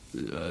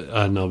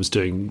 and I was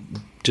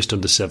doing just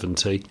under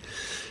 70,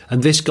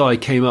 and this guy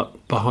came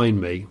up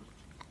behind me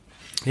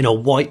in a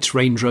white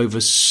Range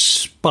Rover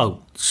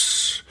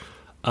Spults,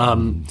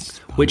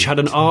 which had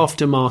an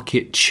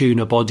aftermarket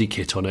tuner body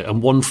kit on it,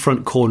 and one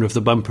front corner of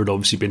the bumper had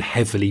obviously been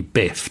heavily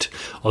biffed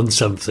on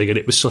something, and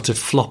it was sort of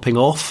flopping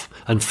off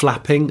and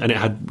flapping, and it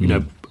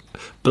had,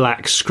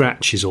 black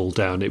scratches all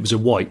down. It was a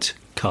white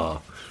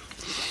car.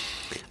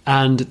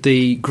 And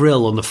the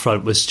grille on the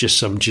front was just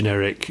some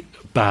generic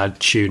bad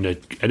tuner,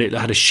 and it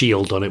had a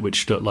shield on it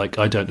which looked like,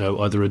 I don't know,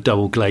 either a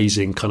double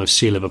glazing kind of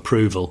seal of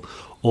approval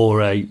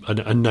or a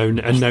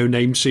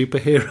no-name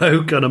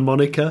superhero kind of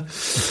moniker.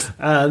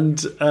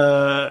 And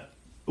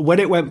when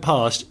it went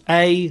past,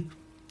 A,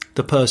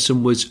 the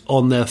person was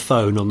on their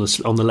phone on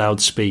the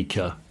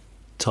loudspeaker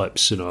type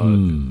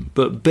scenario,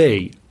 but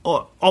B,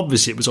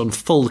 obviously it was on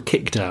full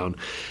kickdown,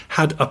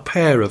 had a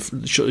pair of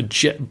sort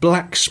of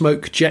black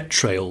smoke jet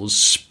trails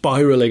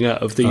spiralling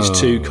out of these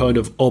two kind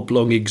of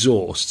oblong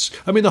exhausts.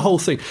 I mean, the whole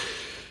thing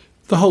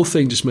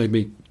just made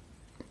me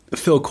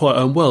feel quite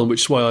unwell,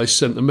 which is why I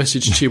sent a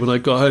message to you when I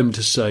got home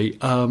to say,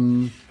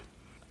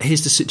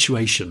 here's the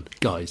situation,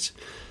 guys.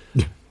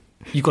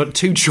 You got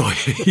two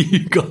choices.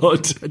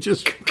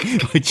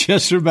 I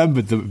just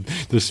remembered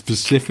the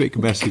specific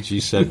message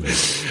you sent me.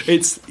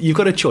 You've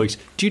got a choice.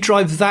 Do you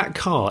drive that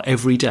car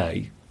every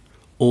day,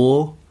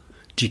 or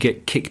do you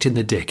get kicked in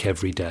the dick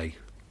every day?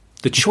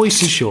 The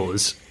choice is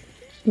yours.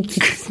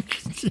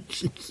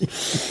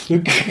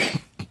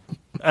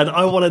 And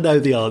I want to know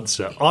the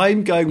answer.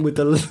 I'm going with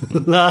the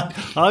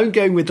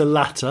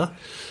latter.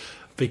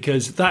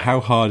 Because that. How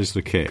hard is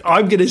the kick?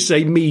 I'm going to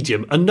say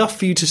medium. Enough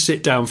for you to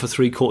sit down for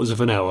 3/4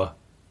 of an hour.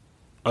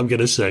 I'm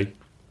going to say.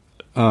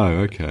 Oh,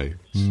 okay.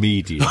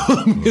 Medium.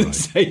 I'm going to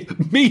say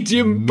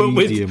medium, but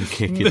with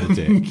kick in the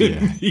dick.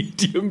 Yeah.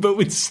 Medium, but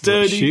with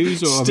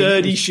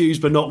sturdy shoes,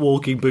 but not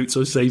walking boots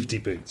or safety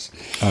boots.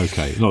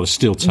 Okay, not a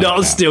steel toe. Not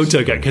a steel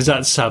toe gap, because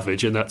that's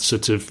savage, and that's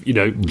sort of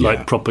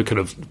like proper kind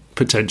of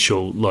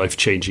potential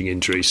life-changing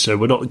injuries. So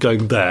we're not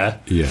going there.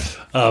 Yeah.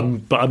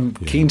 But I'm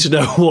keen to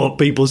know what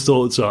people's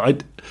thoughts are.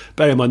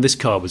 Bear in mind, this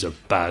car was a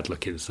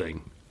bad-looking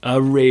thing. A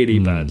really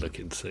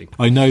bad-looking thing.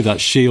 I know that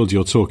shield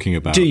you're talking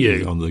about. Do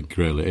you? On the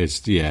grill. I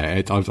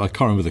can't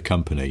remember the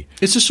company.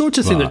 It's the sort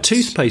of thing that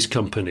toothpaste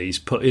companies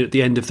put at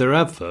the end of their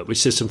advert, which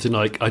says something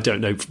like, I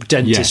don't know,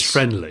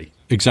 dentist-friendly.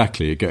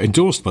 Exactly.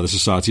 Endorsed by the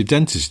Society of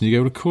Dentists. And you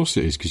go, well, of course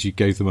it is, because you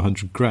gave them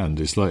 $100,000.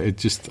 It's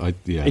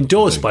like,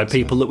 Endorsed by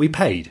people that we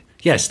paid.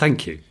 Yes,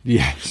 thank you.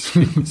 Yes.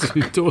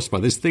 Endorsed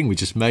by this thing we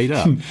just made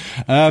up.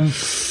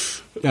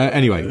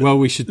 Anyway, well,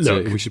 we should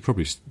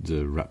probably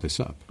wrap this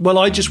up. Well,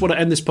 I just want to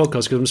end this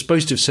podcast because I'm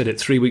supposed to have said it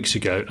 3 weeks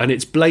ago, and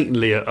it's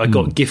blatantly I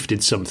got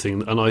gifted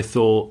something, and I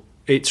thought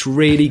it's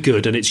really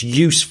good and it's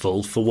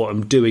useful for what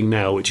I'm doing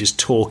now, which is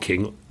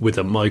talking with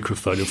a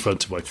microphone in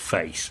front of my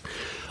face.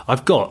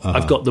 I've got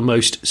the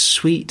most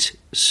sweet,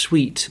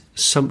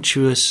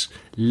 sumptuous,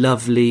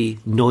 lovely,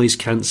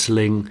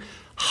 noise-cancelling,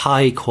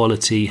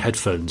 high-quality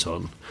headphones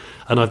on,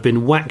 and I've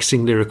been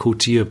waxing lyrical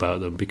to you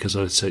about them because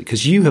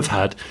you have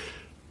had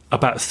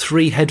about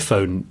 3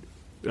 headphone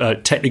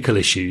technical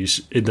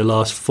issues in the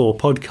last 4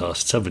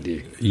 podcasts, haven't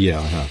you? Yeah,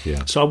 I have.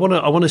 Yeah. So I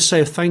want to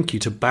say a thank you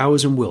to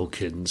Bowers and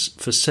Wilkins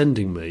for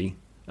sending me.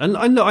 And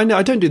I know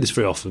I don't do this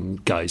very often,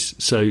 guys.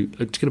 So I'm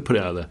just going to put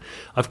it out there.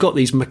 I've got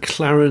these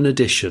McLaren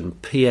Edition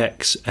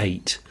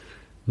PX8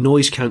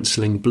 noise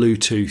cancelling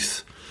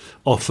Bluetooth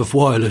off of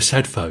wireless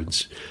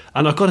headphones,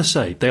 and I've got to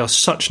say they are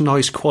such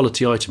nice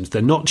quality items.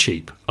 They're not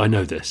cheap. I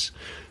know this.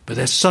 But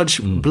they're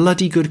such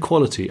bloody good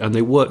quality, and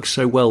they work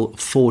so well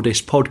for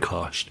this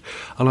podcast.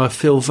 And I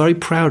feel very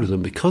proud of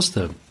them because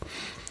they're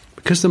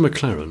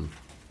McLaren.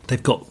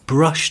 They've got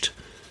brushed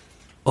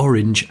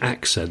orange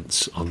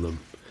accents on them,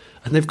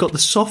 and they've got the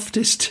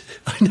softest.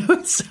 I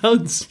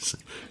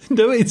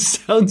know it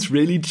sounds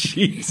really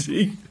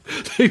cheesy.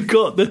 They've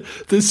got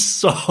the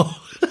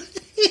soft.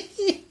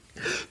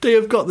 They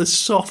have got the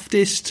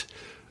softest,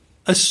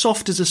 as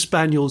soft as a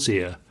spaniel's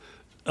ear.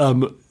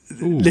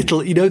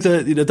 Little,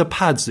 the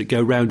pads that go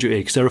around your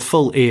ear, because they're a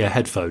full ear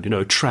headphone,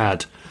 a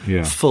trad,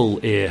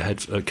 full ear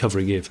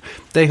covering ear.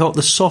 They got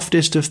the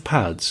softest of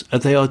pads,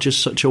 and they are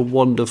just such a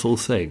wonderful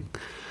thing.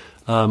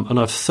 And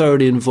I've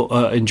thoroughly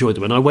enjoyed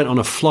them. And I went on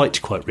a flight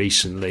quite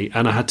recently,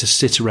 and I had to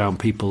sit around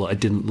people that I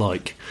didn't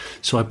like.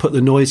 So I put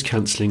the noise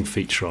cancelling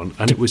feature on,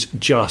 and it was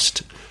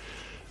just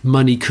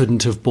money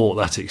couldn't have bought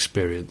that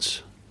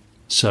experience.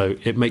 So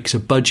it makes a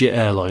budget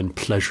airline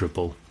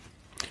pleasurable.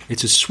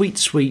 It's a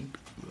sweet,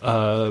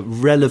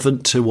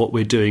 relevant to what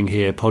we're doing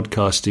here,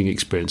 podcasting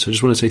experience. So I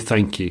just want to say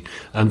thank you,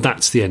 and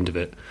that's the end of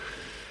it.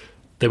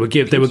 They were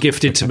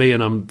gifted to me,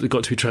 and I've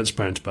got to be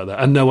transparent about that.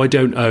 And no, I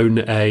don't own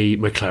a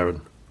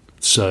McLaren,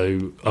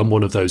 so I'm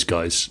one of those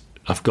guys.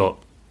 I've got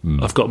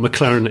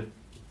McLaren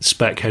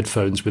spec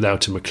headphones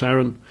without a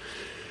McLaren,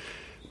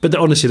 but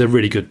honestly, they're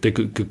really good. They're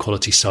good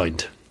quality,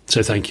 signed.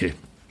 So thank you.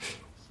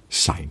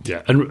 Signed,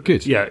 yeah, and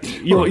good. Yeah,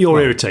 you're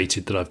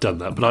irritated that I've done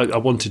that, but I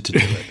wanted to do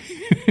it.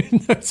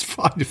 That's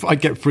fine. If I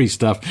get free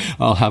stuff,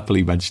 I'll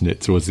happily mention it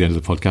towards the end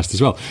of the podcast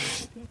as well.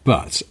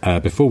 But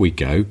before we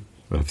go,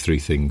 I have 3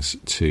 things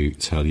to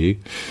tell you.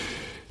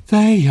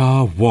 They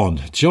are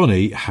one.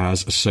 Johnny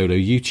has a solo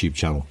YouTube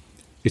channel.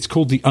 It's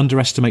called The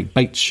Underestimate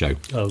Bates Show,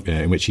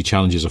 in which he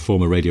challenges a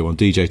former Radio 1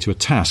 DJ to a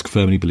task,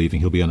 firmly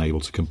believing he'll be unable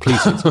to complete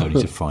it, only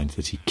to find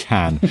that he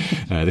can.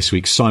 This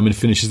week, Simon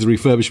finishes the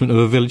refurbishment of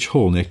a village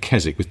hall near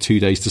Keswick with 2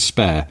 days to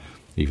spare,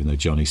 even though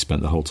Johnny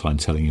spent the whole time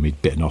telling him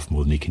he'd bitten off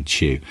more than he can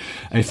chew.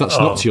 And if that's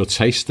not to your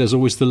taste, there's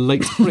always the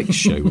Late Break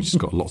Show, which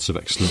has got lots of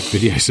excellent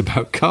videos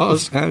about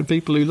cars and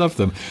people who love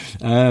them.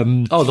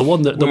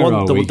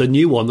 The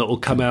new one that will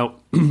come out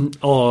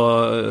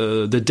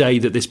the day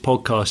that this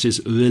podcast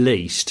is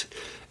released.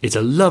 It's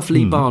a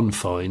lovely barn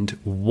find,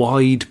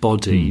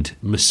 wide-bodied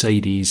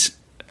Mercedes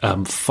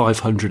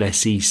 500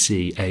 SEC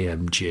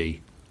AMG.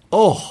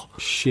 Oh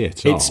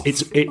shit!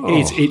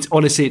 It's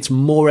honestly, it's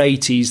more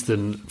 80s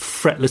than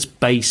fretless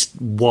bass,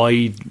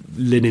 wide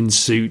linen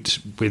suit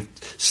with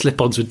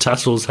slip-ons with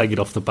tassels hanging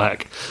off the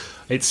back.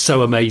 It's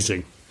so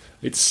amazing.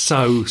 It's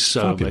so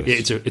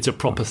amazing. It's a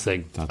proper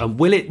thing. And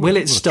will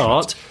it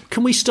start?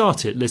 Can we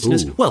start it,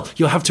 listeners? Ooh. Well,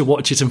 you'll have to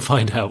watch it and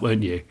find out,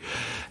 won't you?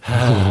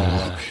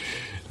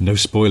 No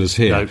spoilers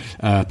here, no.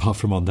 Apart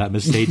from on that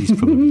Mercedes,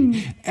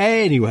 probably.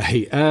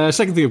 Anyway,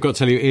 second thing I've got to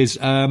tell you is,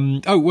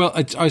 I've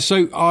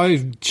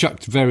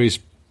chucked various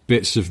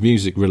bits of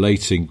music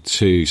relating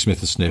to Smith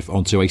 & Sniff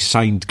onto a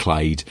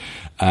SoundCloud.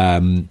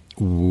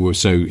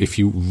 So if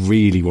you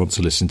really want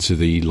to listen to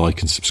the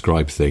like and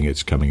subscribe thing,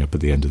 it's coming up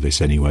at the end of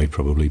this anyway,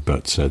 probably,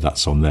 but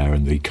that's on there.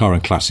 And the Car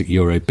and Classic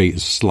Eurobeat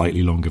is a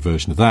slightly longer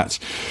version of that,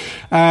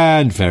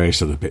 and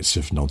various other bits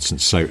of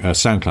nonsense. So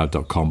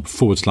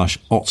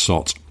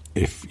soundcloud.com/otsot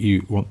if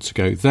you want to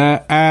go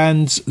there.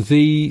 And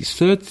the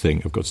third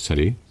thing I've got to tell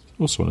you,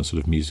 also on a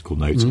sort of musical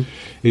note,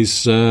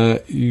 is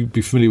you'd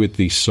be familiar with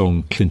the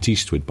song Clint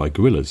Eastwood by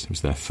Gorillaz. It was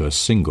their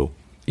first single.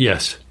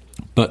 Yes.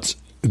 But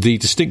the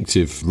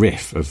distinctive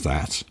riff of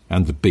that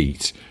and the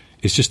beat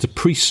is just a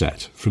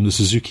preset from the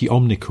Suzuki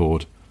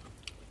Omnichord.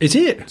 Is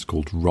it? It's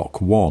called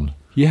Rock 1.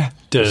 Yeah,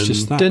 it's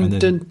just that. Dun, and then,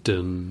 dun,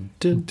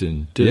 dun,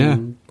 dun, dun, yeah.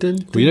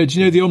 dun, Well, do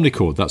you know the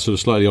Omnichord? That sort of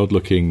slightly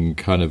odd-looking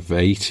kind of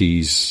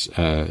 80s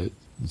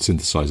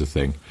synthesizer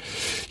thing.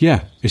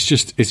 Yeah, it's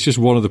just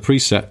one of the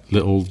preset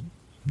little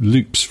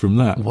loops from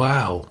that.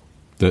 Wow.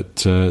 That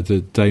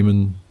the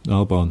Damon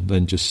Albarn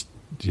then just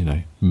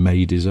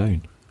made his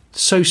own.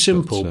 So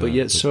simple, but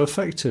yet so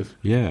effective.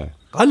 Yeah,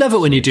 I love it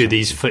when you do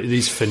these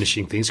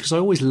finishing things, because I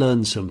always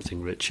learn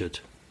something, Richard.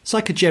 It's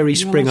like a Jerry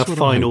Springer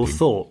final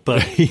thought,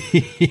 but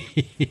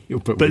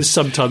but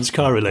sometimes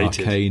car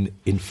related. Arcane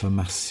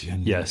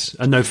information. Yes,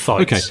 and no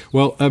fights. Okay,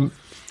 well,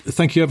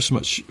 thank you ever so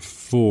much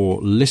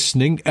for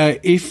listening.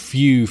 If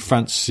you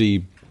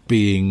fancy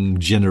being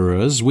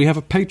generous, we have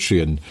a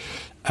Patreon.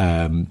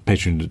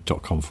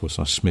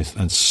 Patreon.com/Smith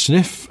and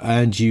Sniff,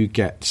 and you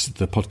get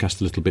the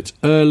podcast a little bit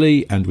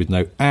early and with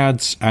no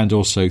ads, and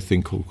also a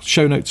thing called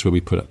show notes where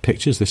we put up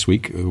pictures. This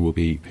week will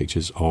be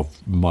pictures of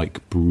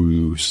Mike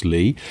Brewerce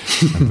Lee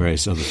and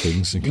various other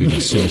things, including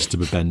Sinister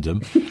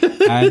Bibendum.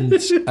 And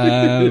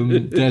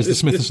there's the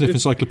Smith and Sniff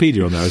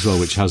Encyclopedia on there as well,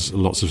 which has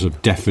lots of, sort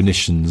of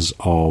definitions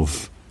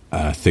of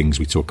things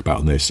we talk about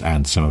on this,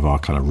 and some of our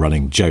kind of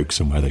running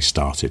jokes and where they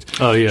started.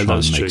 Oh yeah, try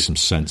that's and make true. some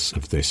sense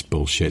of this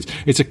bullshit.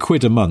 It's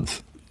 £1 a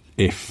month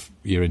if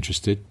you're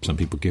interested. Some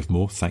people give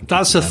more. Thank you.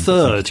 That's a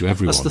third. To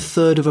everyone. That's the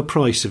third of a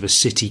price of a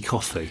city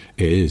coffee.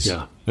 It is.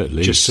 Yeah, at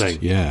least. Just saying.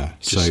 Yeah.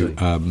 Just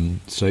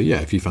saying. So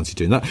yeah, if you fancy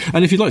doing that,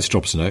 and if you'd like to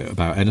drop us a note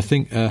about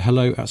anything,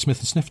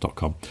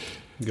 hello@smithandsniff.com.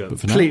 Yeah.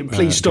 But for now,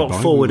 Please stop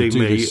goodbye. forwarding We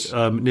will me do this.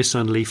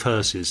 Nissan Leaf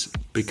hearses,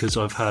 because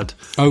I've had.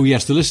 Oh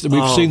yes, the list.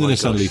 We've seen the my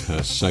Nissan gosh. Leaf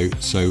hearse. So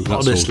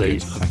that's Honestly, all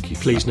good. Thank you.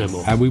 For please that. no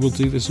more. And we will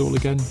do this all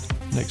again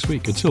next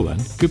week. Until then,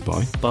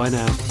 goodbye. Bye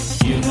now.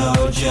 You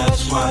know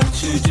just what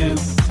to do.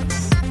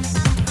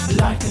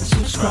 Like and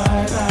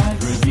subscribe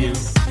and review.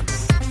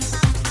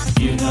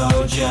 You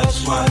know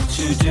just what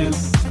to do.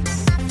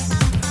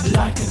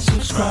 Like and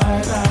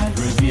subscribe and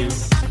review.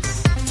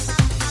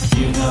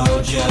 You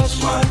know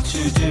just what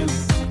to do.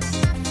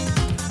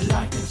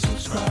 Like and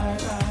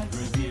subscribe and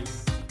review.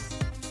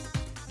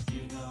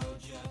 You know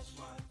just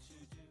what to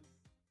do.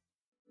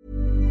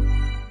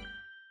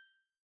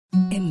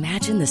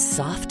 Imagine the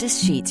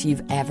softest sheets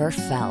you've ever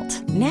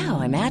felt.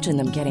 Now imagine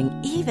them getting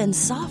even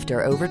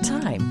softer over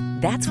time.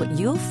 That's what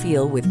you'll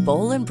feel with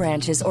Boll &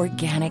 Branch's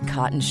organic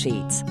cotton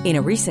sheets. In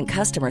a recent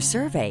customer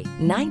survey,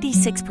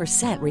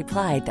 96%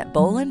 replied that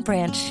Boll &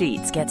 Branch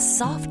sheets get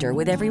softer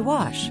with every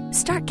wash.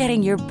 Start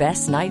getting your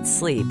best night's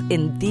sleep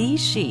in these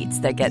sheets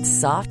that get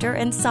softer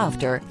and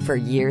softer for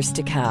years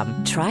to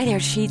come. Try their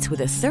sheets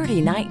with a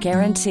 30-night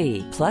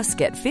guarantee. Plus,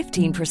 get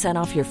 15%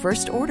 off your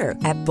first order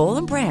at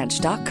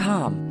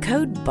bollandbranch.com.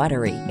 Code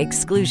BUTTERY.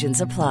 Exclusions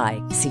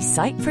apply. See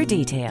site for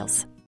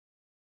details.